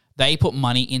Capitol, they put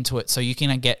money into it so you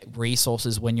can get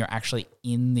resources when you're actually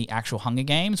in the actual Hunger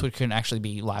Games, which can actually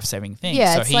be life-saving things.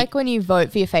 Yeah, so it's like when you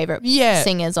vote for your favourite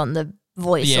singers on The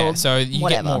Voice or so you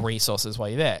whatever. get more resources while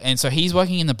you're there. And so he's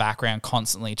working in the background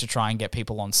constantly to try and get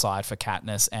people on side for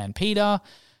Katniss and Peter.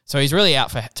 So he's really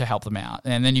out to help them out.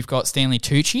 And then you've got Stanley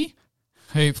Tucci,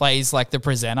 who plays like the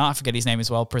presenter. I forget his name as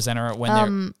well. Presenter when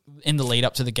they're in the lead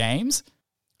up to the games.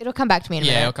 It'll come back to me in a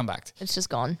minute. Yeah, it'll come back. It's just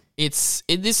gone.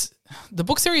 The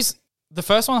book series the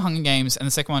first one, Hunger Games, and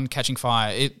the second one, Catching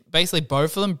Fire, it basically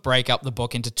both of them break up the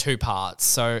book into two parts.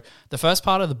 So the first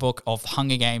part of the book of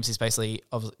Hunger Games is basically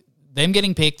of them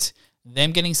getting picked,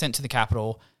 them getting sent to the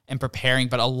Capitol and preparing,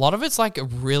 but a lot of it's like a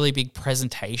really big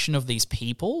presentation of these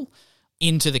people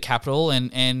into the Capitol,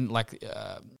 and like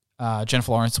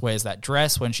Jennifer Lawrence wears that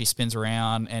dress when she spins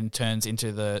around and turns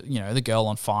into the girl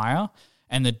on fire,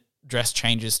 and the dress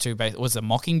changes to was a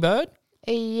Mockingbird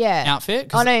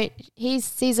outfit. Oh no, he's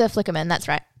Caesar Flickerman. That's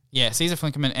right. Yeah, Caesar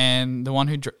Flickerman, and the one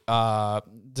who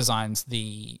designs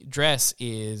the dress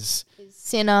is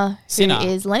Cinna, who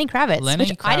is Lenny Kravitz,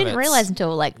 which I didn't realize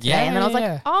until like today, and then I was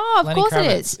like, oh, of course Kravitz,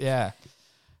 it is. Yeah.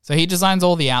 So he designs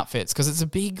all the outfits because it's a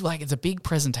big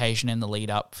presentation in the lead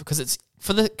up, because it's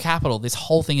for the Capitol. This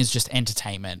whole thing is just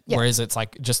entertainment, whereas it's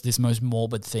like just this most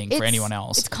morbid thing for anyone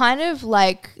else. It's kind of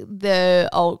like the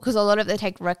old, because a lot of they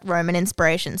take Roman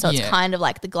inspiration, so it's kind of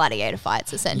like the gladiator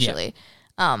fights essentially,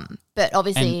 but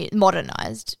obviously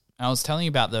modernized. I was telling you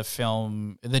about the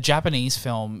film, the Japanese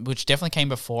film, which definitely came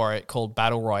before it, called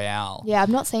Battle Royale. Yeah, I've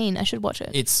not seen. I should watch it.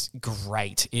 It's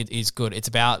great. It is good. It's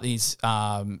about these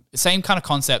same kind of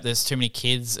concept. There's too many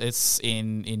kids. It's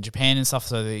in Japan and stuff,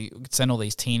 so they send all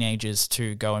these teenagers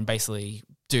to go and basically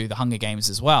do the Hunger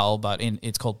Games as well, but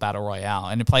it's called Battle Royale,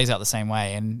 and it plays out the same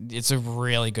way, and it's a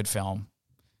really good film.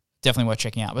 Definitely worth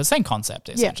checking out. But the same concept,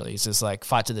 essentially. It's just like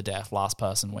fight to the death, last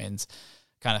person wins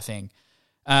kind of thing.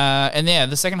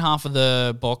 The second half of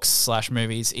the books /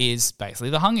 movies is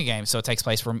basically the Hunger Games. So it takes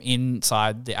place from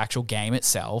inside the actual game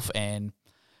itself, and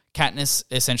Katniss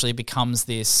essentially becomes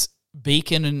this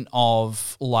beacon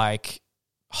of like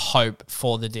hope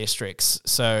for the districts.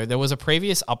 So there was a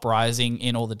previous uprising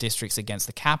in all the districts against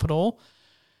the Capitol.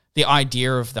 The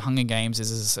idea of the Hunger Games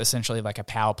is essentially like a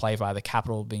power play by the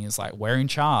Capitol, being is like, we're in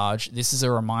charge. This is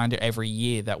a reminder every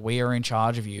year that we are in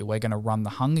charge of you. We're going to run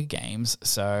the Hunger Games.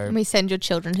 So and we send your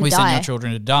children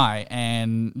to die.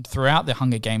 And throughout the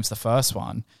Hunger Games, the first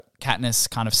one, Katniss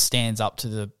kind of stands up to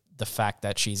the fact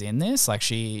that she's in this. Like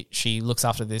she looks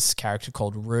after this character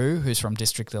called Rue, who's from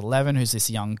District 11, who's this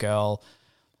young girl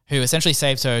who essentially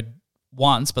saves her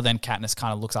once, but then Katniss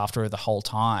kind of looks after her the whole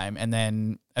time. And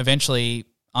then eventually,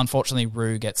 unfortunately,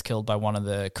 Rue gets killed by one of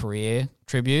the career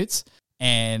tributes,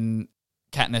 and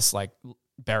Katniss like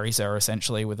buries her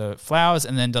essentially with the flowers,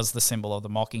 and then does the symbol of the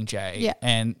Mockingjay. Yeah.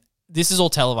 And this is all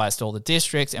televised to all the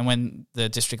districts, and when the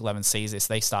District 11 sees this,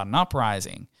 they start an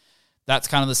uprising. That's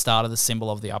kind of the start of the symbol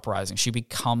of the uprising. She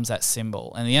becomes that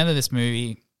symbol. And at the end of this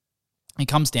movie, it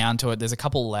comes down to it. There's a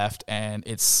couple left, and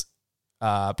it's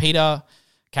Peter,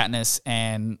 Katniss,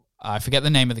 and I forget the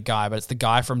name of the guy, but it's the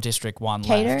guy from District 1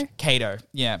 left. Cato,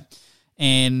 yeah.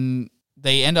 And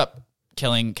they end up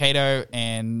killing Cato,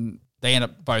 and they end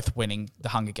up both winning the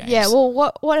Hunger Games. Yeah, well,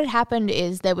 what had happened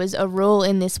is there was a rule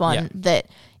in this one that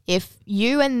if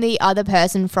you and the other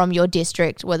person from your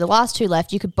district were the last two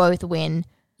left, you could both win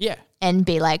and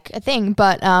be like a thing.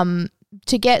 But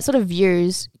to get sort of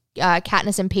views,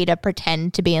 Katniss and Peter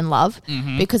pretend to be in love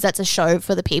because that's a show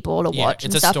for the people to watch.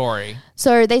 It's and stuff. Story.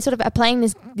 So they sort of are playing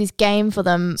this game for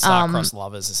them. Star-crossed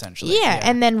lovers, essentially. Yeah,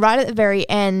 and then right at the very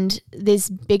end, this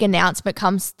big announcement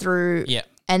comes through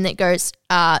and it goes,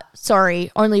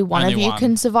 sorry, only one of you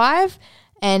can survive.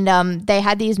 And they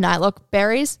had these nightlock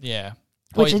berries. Yeah.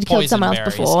 Which had killed someone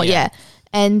else before. Yeah.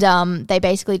 And they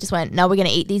basically just went, no, we're going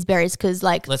to eat these berries because,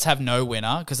 like, let's have no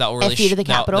winner because that will really to the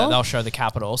Capitol. They'll show the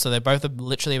Capitol. So they're both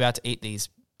literally about to eat these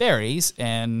berries,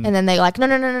 and then they're like, no,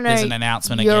 there's an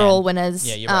announcement. You're again. all winners.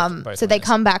 Yeah, you're both so winners. they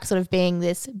come back sort of being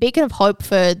this beacon of hope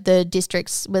for the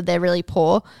districts where they're really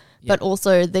poor, but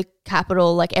also the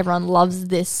Capitol. Like everyone loves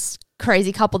this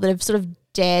crazy couple that have sort of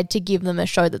dared to give them a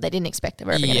show that they didn't expect they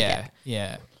were ever going to get.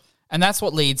 Yeah. And that's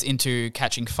what leads into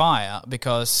Catching Fire,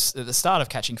 because at the start of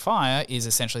Catching Fire is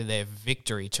essentially their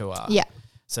victory tour. Yeah.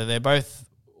 So they're both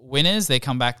winners. They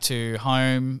come back to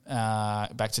home,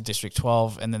 back to District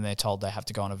 12, and then they're told they have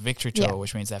to go on a victory tour,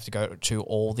 which means they have to go to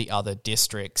all the other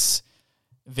districts,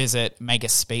 visit, make a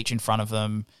speech in front of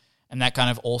them. And that kind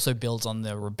of also builds on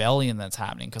the rebellion that's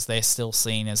happening because they're still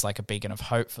seen as like a beacon of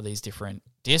hope for these different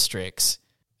districts.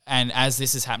 And as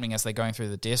this is happening, as they're going through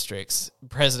the districts,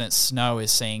 President Snow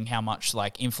is seeing how much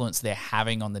like influence they're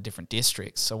having on the different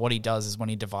districts. So what he does is when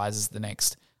he devises the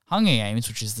next Hunger Games,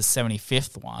 which is the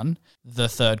 75th one, the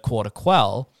third quarter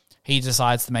quell, he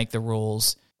decides to make the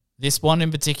rules. This one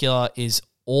in particular is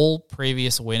all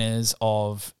previous winners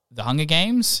of the Hunger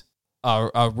Games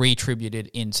are retributed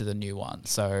into the new one.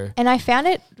 So, and I found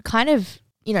it kind of,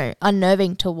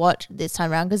 unnerving to watch this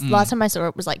time around because last time I saw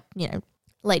it was like,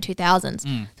 late 2000s.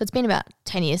 So it's been about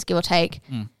 10 years, give or take.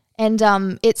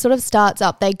 And it sort of starts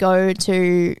up, they go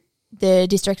to the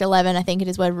District 11, I think it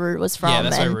is where Rue was from. Yeah,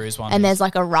 that's where Rue's one And is. there's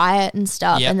like a riot and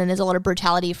stuff. Yep. And then there's a lot of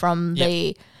brutality from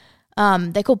the,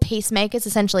 they're called peacemakers.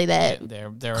 Essentially,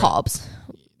 they're cops.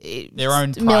 Their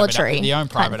own military. Their own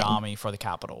private army for the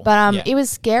capital. But it was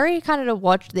scary kind of to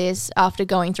watch this after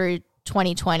going through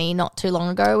 2020 not too long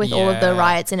ago with all of the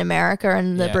riots in America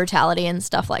and the brutality and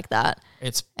stuff like that.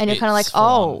 And you're kind of like,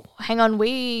 oh, hang on,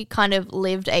 we kind of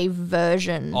lived a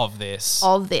version of this.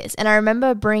 And I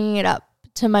remember bringing it up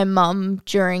to my mum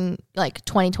during like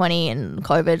 2020 and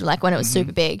COVID, like when it was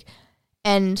super big.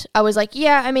 And I was like,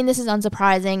 yeah, I mean, this is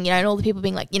unsurprising, and all the people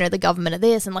being like, the government of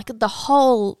this and like the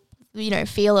whole,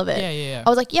 feel of it. Yeah. I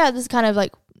was like, yeah, this is kind of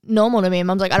like normal to me. And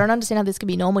Mum's like, I don't understand how this could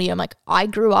be normal to you. I'm like, I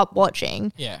grew up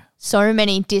watching so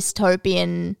many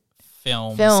dystopian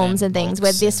films and things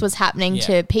where this was happening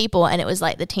to people, and it was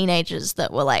like the teenagers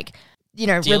that were like,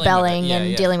 rebelling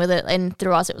and dealing with it. And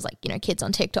through us, it was like, kids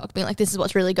on TikTok being like, this is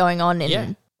what's really going on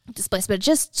in this place. But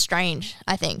just strange,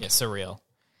 I think. Yeah, surreal.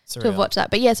 To have watched that.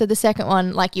 But yeah, so the second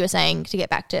one, like you were saying, to get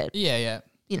back to,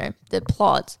 the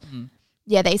plots.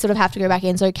 Yeah, they sort of have to go back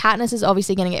in. So Katniss is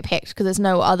obviously going to get picked because there's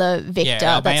no other victor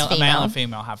that's female. A male and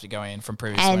female have to go in from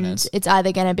previous winners. And it's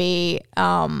either going to be,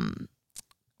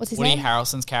 what's his Woody name?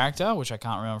 Harrelson's character, which I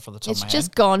can't remember for the top of my head. It's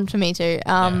just gone for me too.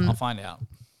 I'll find out.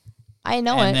 I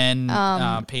know it. And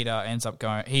then Peter ends up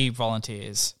going, he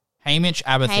volunteers. Haymitch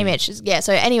Abathy. Haymitch, yeah.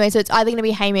 So anyway, so it's either going to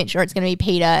be Haymitch or it's going to be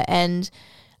Peter, and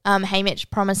Haymitch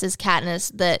promises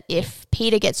Katniss that if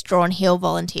Peter gets drawn, he'll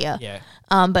volunteer. Yeah.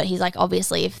 But he's like,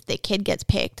 obviously, if the kid gets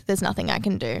picked, there's nothing I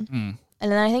can do. And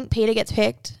then I think Peter gets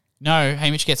picked. No,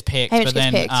 Haymitch gets picked, but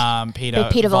then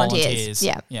Peter volunteers.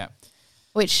 Yeah.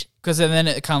 Which... Because then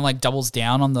it kind of like doubles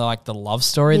down on the love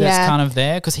story that's kind of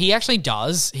there. Because he actually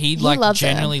does. He like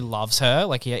genuinely loves her.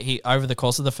 Like he over the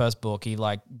course of the first book, he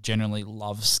like genuinely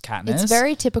loves Katniss. It's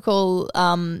very typical.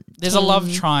 There's a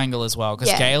love triangle as well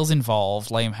because Gale's involved.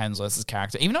 Liam Hemsworth's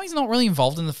character, even though he's not really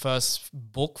involved in the first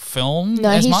book film. No,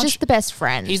 as he's much, just the best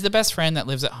friend. He's the best friend that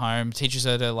lives at home. Teaches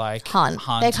her to like hunt.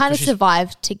 They kind of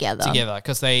survive together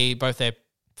because both their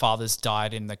fathers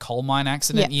died in the coal mine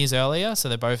accident years earlier, so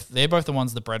they're both the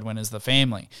ones, the breadwinners of the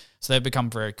family. So they've become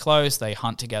very close. They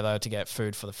hunt together to get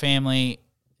food for the family.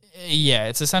 Yeah,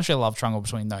 it's essentially a love triangle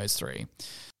between those three.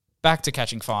 Back to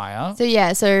Catching Fire.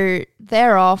 So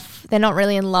they're off. They're not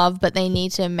really in love, but they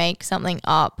need to make something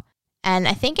up. And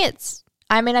I think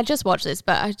I just watched this,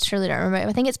 but I truly don't remember.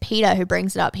 I think it's Peter who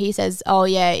brings it up. He says, oh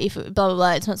yeah, if blah, blah,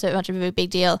 blah, it's not so much of a big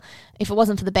deal if it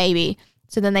wasn't for the baby.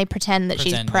 So then they pretend that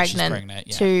she's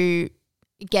pregnant to,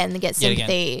 again, get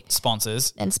sympathy.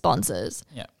 Sponsors.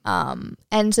 Yeah.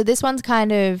 And so this one's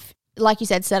kind of, like you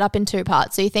said, set up in two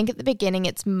parts. So you think at the beginning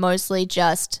it's mostly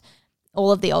just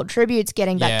all of the old tributes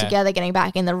getting back together, getting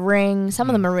back in the ring. Some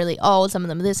of them are really old. Some of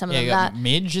them are this, some of them that.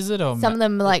 Midge, is it? Or some of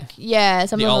them some the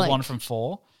of them old one from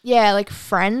 4? Yeah, like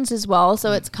friends as well.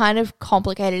 So it's kind of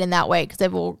complicated in that way because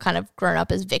they've all kind of grown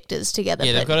up as victors together.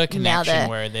 Yeah, they've got a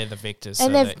connection where they're the victors.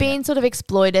 And they've been sort of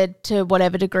exploited to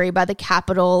whatever degree by the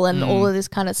Capitol and all of this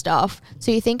kind of stuff.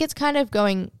 So you think it's kind of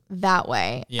going that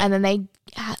way. Yeah. And then they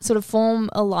sort of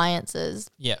form alliances.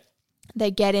 Yeah.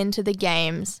 They get into the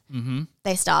games. Mm-hmm.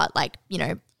 They start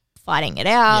fighting it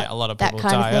out. Yeah, a lot of people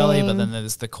die early, but then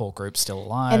there's the core group still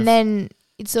alive. And then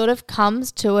it sort of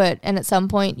comes to it, and at some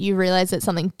point you realize that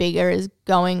something bigger is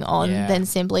going on than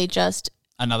simply just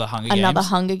another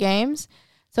Hunger Games.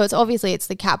 So it's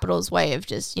the Capitol's way of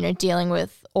just dealing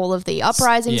with all of the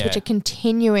uprisings, which are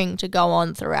continuing to go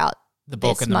on throughout the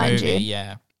book and the movie.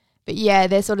 Yeah, but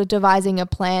they're sort of devising a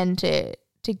plan to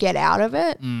get out of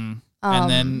it. And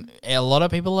then a lot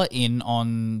of people are in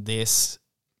on this,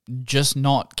 just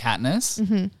not Katniss.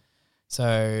 Mm-hmm.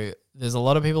 So there's a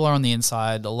lot of people are on the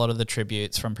inside. A lot of the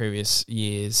tributes from previous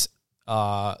years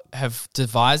have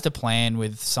devised a plan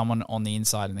with someone on the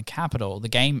inside in the Capitol. The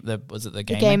game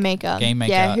maker? Game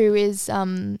maker. Yeah, who is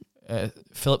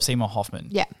Philip Seymour Hoffman.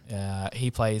 Yeah.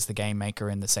 He plays the game maker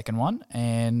in the second one,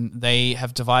 and they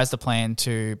have devised a plan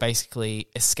to basically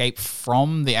escape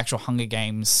from the actual Hunger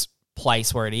Games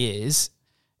place where it is,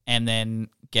 and then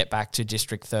get back to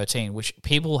District 13, which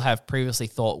people have previously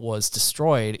thought was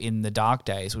destroyed in the Dark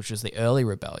Days, which was the early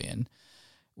rebellion,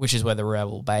 which is where the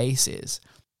rebel base is.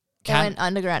 They went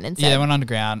underground instead. Yeah, they went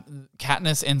underground.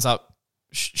 Katniss ends up,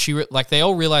 they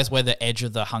all realize where the edge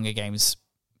of the Hunger Games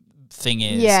thing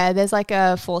is. Yeah, there's like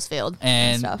a force field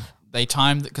and stuff. They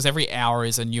timed, because every hour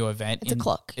is a new event. It's a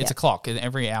clock. It's a clock, and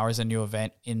every hour is a new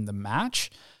event in the match.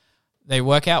 They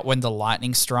work out when the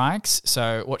lightning strikes.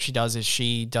 So what she does is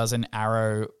she does an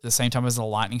arrow the same time as the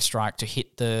lightning strike to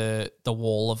hit the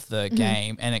wall of the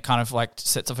game, and it kind of like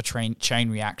sets off a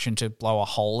chain reaction to blow a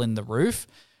hole in the roof.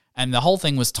 And the whole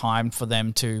thing was timed for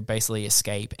them to basically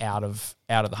escape out of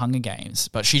the Hunger Games,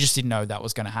 but she just didn't know that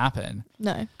was going to happen.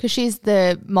 No, because she's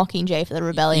the Mockingjay for the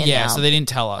rebellion. Yeah, now, so they didn't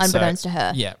tell us, unbeknownst to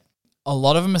her. Yeah, a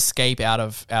lot of them escape out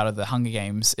of the Hunger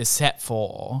Games, except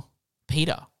for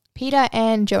Peter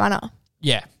and Joanna.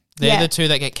 Yeah, they're the two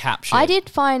that get captured. I did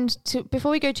find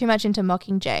before we go too much into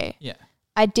Mockingjay. Yeah,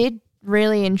 I did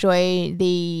really enjoy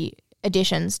the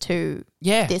additions to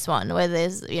this one, where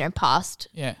there's past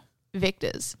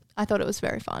victors. I thought it was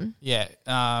very fun. Yeah,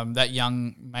 that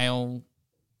young male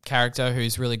character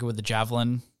who's really good with the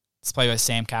javelin. It's played by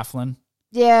Sam Claflin.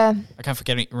 Yeah. I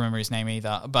can't remember his name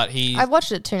either, but I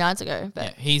watched it 2 nights ago.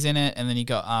 But he's in it, and then you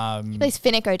got he plays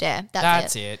Finnick O'Dare.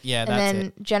 That's it. Yeah, and that's then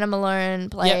it. Jenna Malone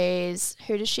plays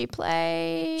who does she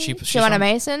play? She's Joanna from,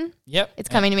 Mason. Yep, it's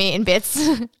coming to me in bits.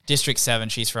 District 7.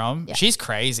 She's from. Yeah. She's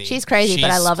crazy. But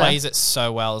I love her. She plays it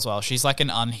so well as well. She's like an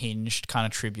unhinged kind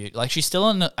of tribute. Like she's still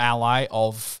an ally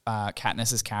of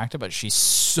Katniss's character, but she's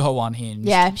so unhinged.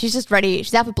 Yeah, she's just ready.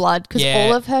 She's out for blood because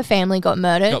all of her family got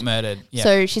murdered. Yeah.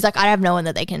 So she's like, I have no one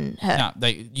that they can hurt. No,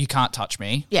 you can't touch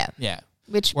me. Yeah. Yeah.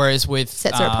 Whereas with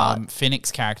sets her apart.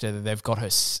 Finnick's character, they've got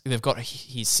his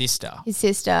sister.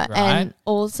 Right? And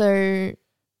also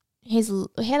he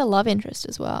had a love interest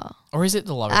as well. Or is it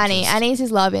the love interest? interest? Annie's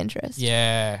his love interest.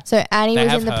 Yeah. So Annie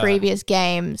was in the previous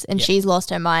games and she's lost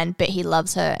her mind, but he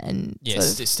loves her and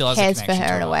still has cares a for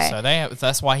her in a way. So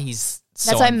that's why he's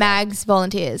That's why Mags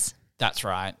volunteers. That's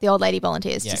right. The old lady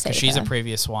volunteers to save her. Yeah, because she's a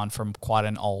previous one from quite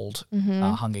an old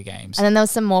Hunger Games. And then there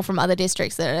was some more from other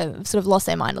districts that have sort of lost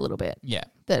their mind a little bit. Yeah.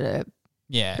 That are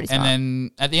pretty smart. And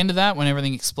then at the end of that, when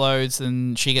everything explodes,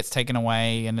 then she gets taken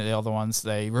away and the other ones,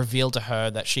 they reveal to her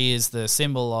that she is the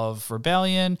symbol of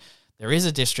rebellion. There is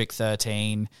a District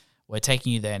 13. We're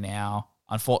taking you there now.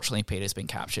 Unfortunately, Peter's been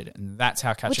captured, and that's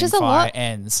how Catching Fire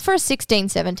ends. For a 16,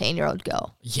 17-year-old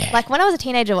girl. Yeah. Like when I was a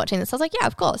teenager watching this, I was like, yeah,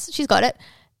 of course, she's got it.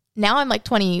 Now I'm like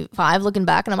 25 looking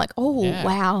back and I'm like, oh,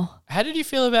 wow. How did you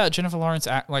feel about Jennifer Lawrence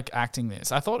acting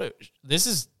this? I thought this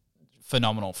is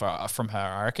phenomenal from her,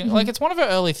 I reckon. Mm-hmm. Like it's one of her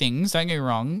early things, don't get me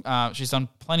wrong. She's done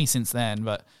plenty since then,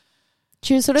 but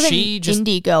she was sort of an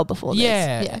indie girl before this.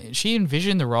 Yeah, she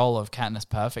envisioned the role of Katniss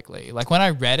perfectly. Like when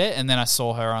I read it and then I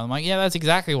saw her, I'm like, yeah, that's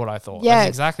exactly what I thought. Yeah, that's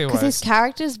exactly what I because this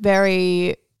character's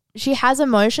she has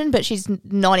emotion, but she's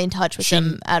not in touch with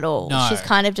them at all. No. She's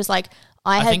kind of just like,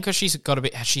 I think because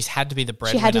she's had to be the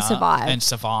breadwinner. She had to survive.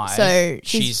 So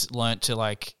she's learnt to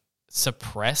like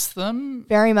suppress them.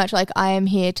 Very much like I am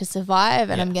here to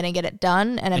survive and I'm going to get it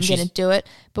done and I'm going to do it.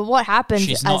 But what happens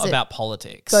she's not about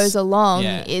politics. Goes along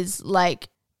is like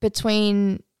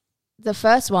between the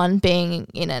first one being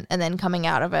in it and then coming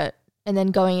out of it and then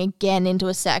going again into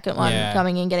a second one,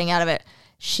 coming and getting out of it.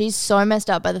 She's so messed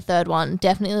up by the third one.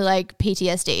 Definitely like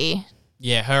PTSD.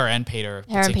 Yeah, her and Peter.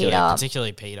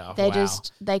 Particularly Peter.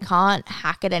 They can't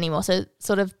hack it anymore. So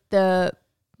sort of the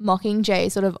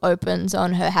Mockingjay sort of opens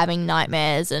on her having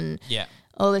nightmares and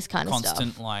all this kind of stuff.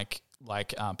 Constant like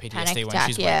PTSD when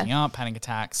she's waking up, panic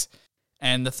attacks.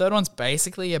 And the third one's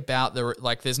basically about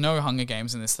there's no Hunger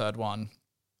Games in this third one.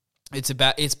 It's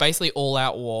basically all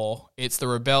out war. It's the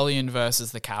rebellion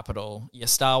versus the Capitol. Your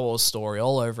Star Wars story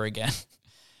all over again.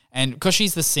 And because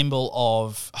she's the symbol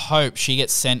of hope, she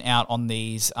gets sent out on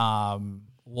these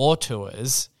war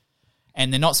tours,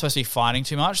 and they're not supposed to be fighting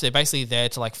too much. They're basically there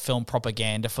to like film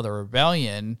propaganda for the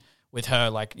rebellion with her,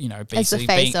 like, basically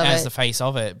being as the face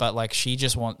of it. But like she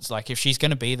just wants, like, if she's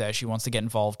going to be there, she wants to get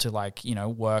involved to like,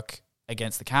 work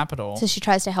against the Capitol. So she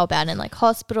tries to help out in like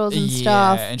hospitals and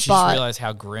stuff. Yeah, and she's realized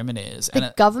how grim it is. The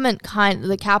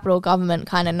the Capitol government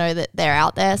kind of know that they're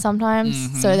out there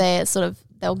sometimes, so they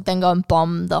they'll then go and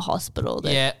bomb the hospital.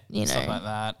 Stuff like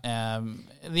that.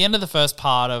 At the end of the first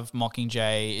part of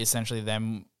Mockingjay, essentially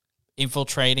them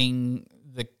infiltrating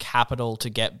the Capitol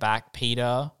to get back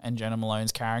Peter and Jenna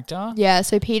Malone's character. Yeah,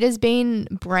 so Peter's been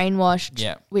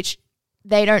brainwashed, which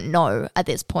they don't know at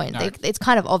this point. No. It's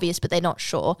kind of obvious, but they're not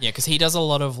sure. Yeah, because he does a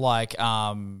lot of like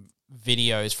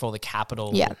videos for the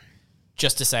Capitol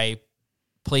just to say,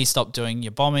 please stop doing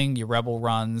your bombing, your rebel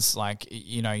runs, like,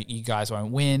 you guys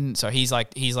won't win. So he's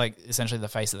like essentially the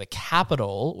face of the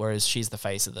Capitol, whereas she's the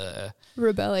face of the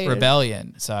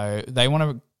rebellion. So they want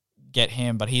to get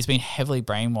him, but he's been heavily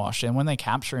brainwashed. And when they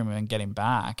capture him and get him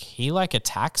back, he like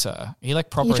attacks her. He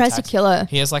tries to kill her.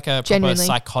 He has like a proper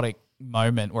psychotic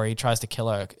moment where he tries to kill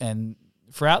her. And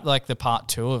throughout like the part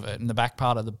 2 of it, and the back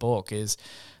part of the book is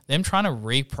them trying to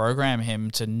reprogram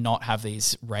him to not have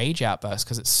these rage outbursts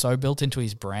because it's so built into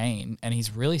his brain, and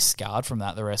he's really scarred from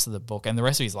that the rest of the book and the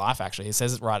rest of his life, actually. It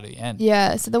says it right at the end.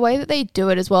 Yeah, so the way that they do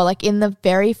it as well, like in the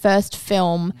very first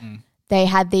film, they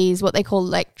had these what they call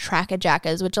like tracker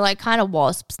jackers, which are like kind of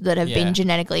wasps that have been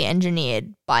genetically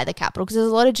engineered by the capital, because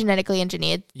there's a lot of genetically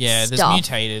engineered there's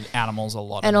mutated animals a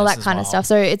lot and all that kind of stuff.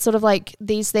 So it's sort of like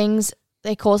these things,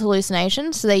 they cause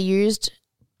hallucinations. So they used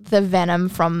the venom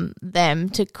from them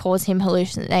to cause him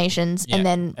hallucinations and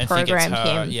then programmed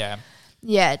him.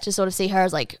 Yeah, to sort of see her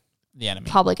as like the enemy,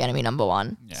 public enemy number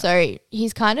one. Yeah. So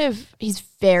he's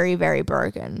very, very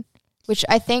broken, which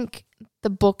I think the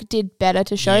book did better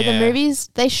to show. The movies,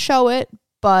 they show it,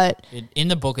 but in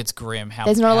the book it's grim how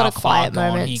there's not a lot of quiet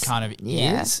moments. He kind of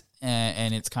is,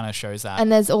 and it kind of shows that.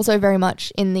 And there's also very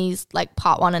much in these like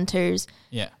part 1 and 2s.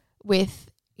 Yeah,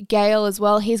 with Gale as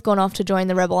well. He's gone off to join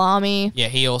the rebel army. Yeah,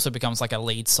 he also becomes like a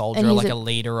lead soldier, like a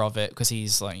leader of it, because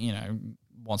he's like, you know,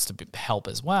 wants to help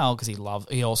as well, because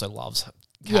he also loves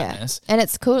Katniss. Yeah, and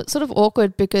it's sort of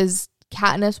awkward because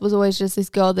Katniss was always just this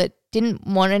girl that didn't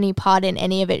want any part in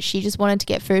any of it. She just wanted to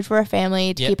get food for her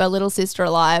family, to keep her little sister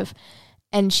alive,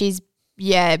 and she's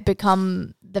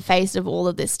become the face of all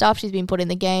of this stuff. She's been put in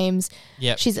the games.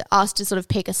 Yep. She's asked to sort of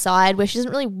pick a side where she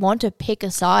doesn't really want to pick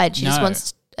a side. She just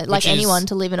wants, like anyone,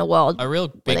 to live in a world. A real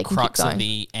big crux of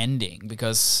the ending,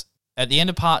 because at the end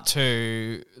of part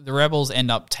 2, the rebels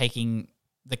end up taking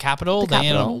the capital. They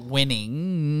end up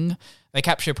winning. They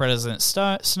capture President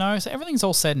Snow, so everything's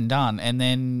all said and done. And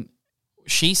then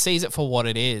she sees it for what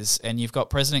it is, and you've got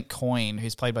President Coin,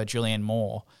 who's played by Julianne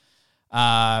Moore,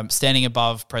 standing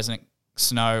above President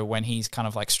Snow when he's kind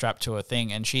of like strapped to a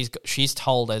thing, and she's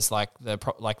told as like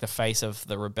the face of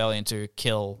the rebellion to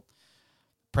kill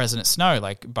President Snow,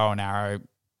 like bow and arrow,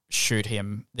 shoot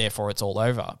him, therefore it's all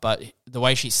over. But the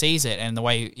way she sees it and the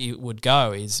way it would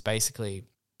go is basically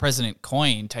President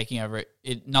Coin taking over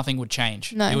it, nothing would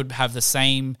change. No. It would have the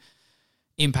same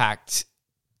impact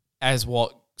as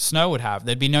what Snow would have.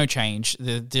 There'd be no change.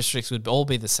 The districts would all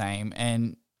be the same.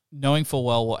 And knowing full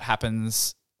well what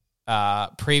happens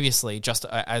previously, just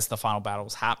as the final battle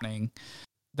was happening,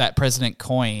 that President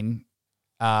Coin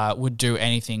would do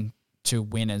anything to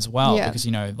win as well, because,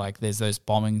 you know, like there's those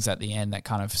bombings at the end that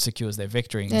kind of secures their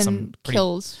victory and some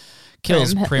kills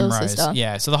Primrose.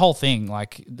 Yeah, so the whole thing,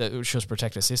 like she was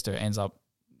protect her sister, ends up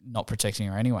not protecting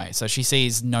her anyway. So she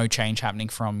sees no change happening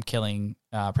from killing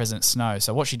President Snow.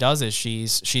 So what she does is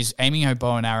she's aiming her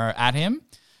bow and arrow at him,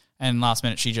 and last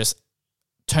minute she just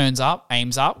aims up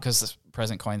because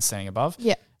President Coin's standing above,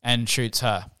 and shoots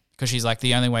her, because she's like,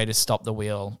 the only way to stop the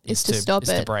wheel is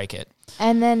to break it.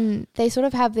 And then they sort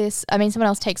of have this, I mean, someone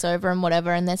else takes over and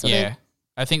whatever, and they're sort of...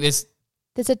 I think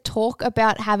there's a talk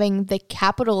about having the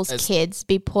Capitol's kids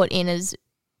be put in as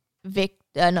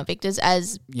not victors,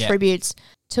 as tributes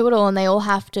to it all, and they all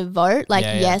have to vote,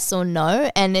 yes or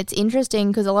no. And it's interesting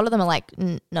because a lot of them are like,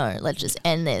 no, let's just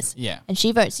end this. Yeah. And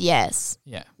she votes yes.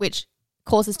 Yeah. Which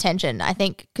causes tension, I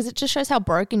think, because it just shows how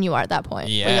broken you are at that point.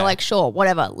 Yeah. Where you're like, sure,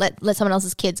 whatever, let someone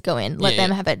else's kids go in. Let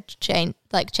them have a chance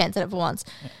at it for once.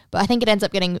 Yeah. But I think it ends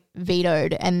up getting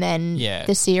vetoed, and then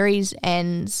the series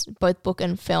ends, both book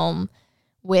and film,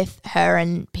 with her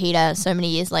and Peter so many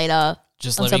years later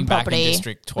just living back in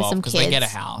District 12 because they get a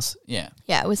house. Yeah.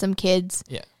 Yeah, with some kids.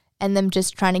 Yeah. And them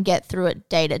just trying to get through it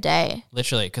day to day.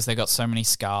 Literally, because they got so many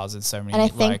scars and so many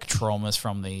traumas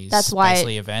from these that's why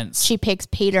events. She picks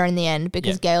Peter in the end,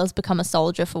 because Gale's become a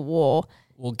soldier for war.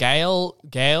 Well, Gale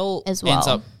ends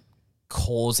up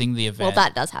causing the event. Well,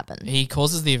 that does happen. He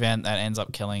causes the event that ends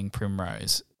up killing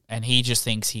Primrose, and he just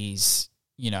thinks he's,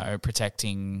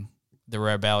 protecting the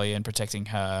rebellion, protecting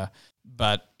her,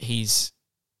 but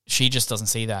she just doesn't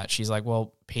see that. She's like,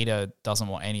 well, Peter doesn't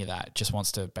want any of that, just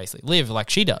wants to basically live like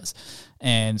she does.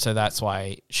 And so that's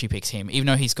why she picks him, even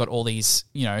though he's got all these,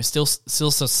 still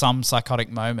some psychotic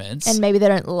moments. And maybe they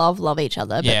don't love each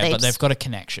other. But they've got a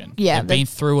connection. Yeah. They've been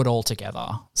through it all together.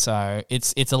 So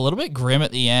it's a little bit grim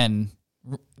at the end.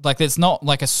 Like, it's not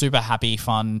like a super happy,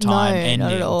 fun time ending. No,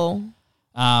 not at all.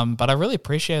 But I really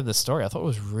appreciated the story. I thought it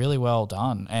was really well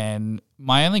done. And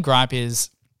my only gripe is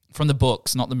from the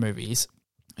books, not the movies.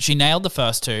 She nailed the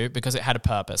first two because it had a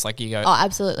purpose. Like, you go, oh,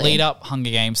 absolutely. Lead up Hunger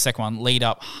Games, second one, lead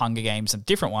up Hunger Games, a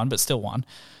different one, but still one.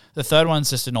 The third one's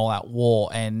just an all-out war,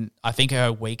 and I think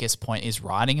her weakest point is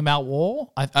writing about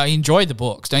war. I enjoyed the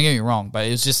books, don't get me wrong, but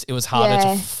it was harder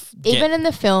to get. Even in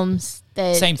the films,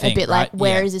 they're same thing, a bit right? like,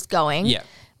 where is this going? Yeah.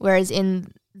 Whereas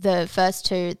in the first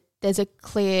two, there's a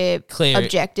clear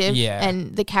objective,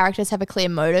 and the characters have a clear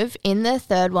motive. In the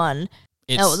third one,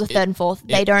 the third and fourth,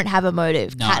 they don't have a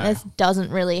motive. No. Katniss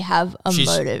doesn't really have a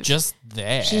motive. She's just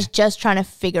there. She's just trying to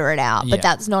figure it out, but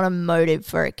that's not a motive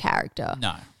for a character.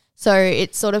 No. So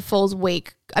it sort of falls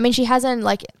weak. I mean, she hasn't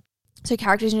so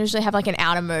characters usually have an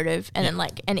outer motive and then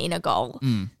an inner goal.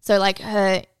 So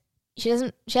she has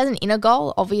an inner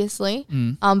goal, obviously,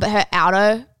 but her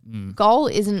outer goal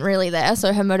isn't really there.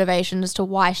 So her motivation as to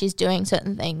why she's doing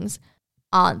certain things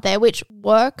aren't there, which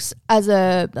works as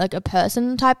a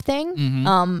person type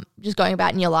thing, just going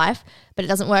about in your life, but it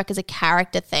doesn't work as a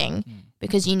character thing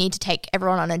because you need to take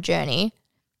everyone on a journey.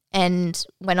 And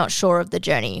we're not sure of the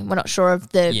journey. We're not sure of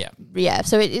the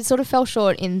So it sort of fell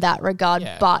short in that regard.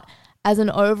 Yeah. But as an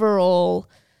overall,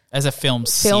 as a film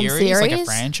series, like a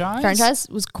franchise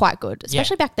was quite good,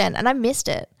 especially back then. And I missed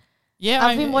it. Yeah,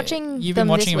 I've been watching. You've been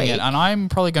watching them again, and I'm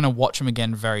probably going to watch them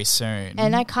again very soon.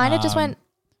 And I kind of just went.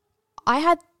 I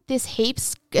had this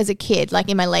heaps as a kid, like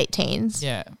in my late teens,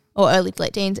 or early to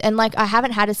late teens, and like I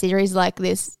haven't had a series like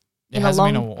this. It hasn't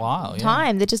been a while.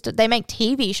 Time. They make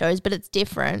TV shows, but it's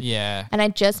different. Yeah. And I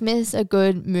just miss a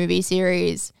good movie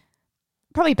series,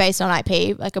 probably based on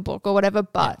IP, like a book or whatever,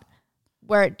 but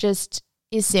where it just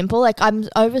is simple. Like I'm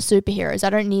over superheroes. I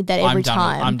don't need that every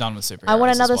time. I'm done with superheroes. I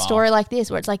want another story like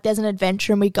this where it's like there's an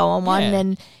adventure and we go on one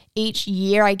and each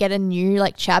year I get a new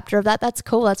like chapter of that. That's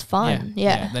cool. That's fun.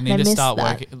 Yeah. They need to start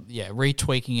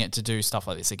retweaking it to do stuff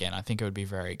like this again. I think it would be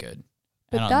very good.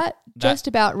 But that just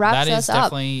about wraps us up. That is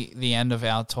definitely the end of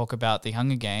our talk about the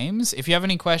Hunger Games. If you have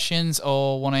any questions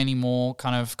or want any more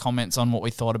kind of comments on what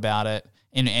we thought about it,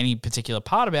 in any particular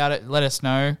part about it, let us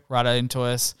know. Write it into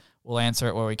us. We'll answer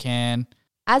it where we can.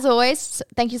 As always,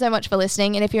 thank you so much for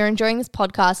listening. And if you're enjoying this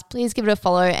podcast, please give it a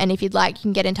follow. And if you'd like, you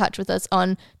can get in touch with us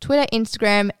on Twitter,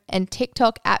 Instagram, and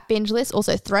TikTok at BingeList,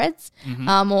 also Threads,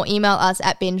 or email us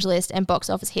at BingeList and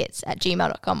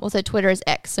boxofficehits@gmail.com. Also, Twitter is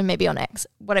X, so maybe on X,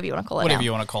 whatever you want to call it Whatever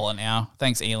you want to call it now.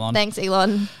 Thanks, Elon. Thanks,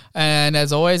 Elon. And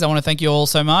as always, I want to thank you all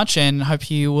so much and hope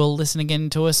you will listen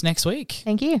again to us next week.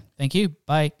 Thank you. Thank you.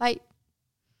 Bye. Bye.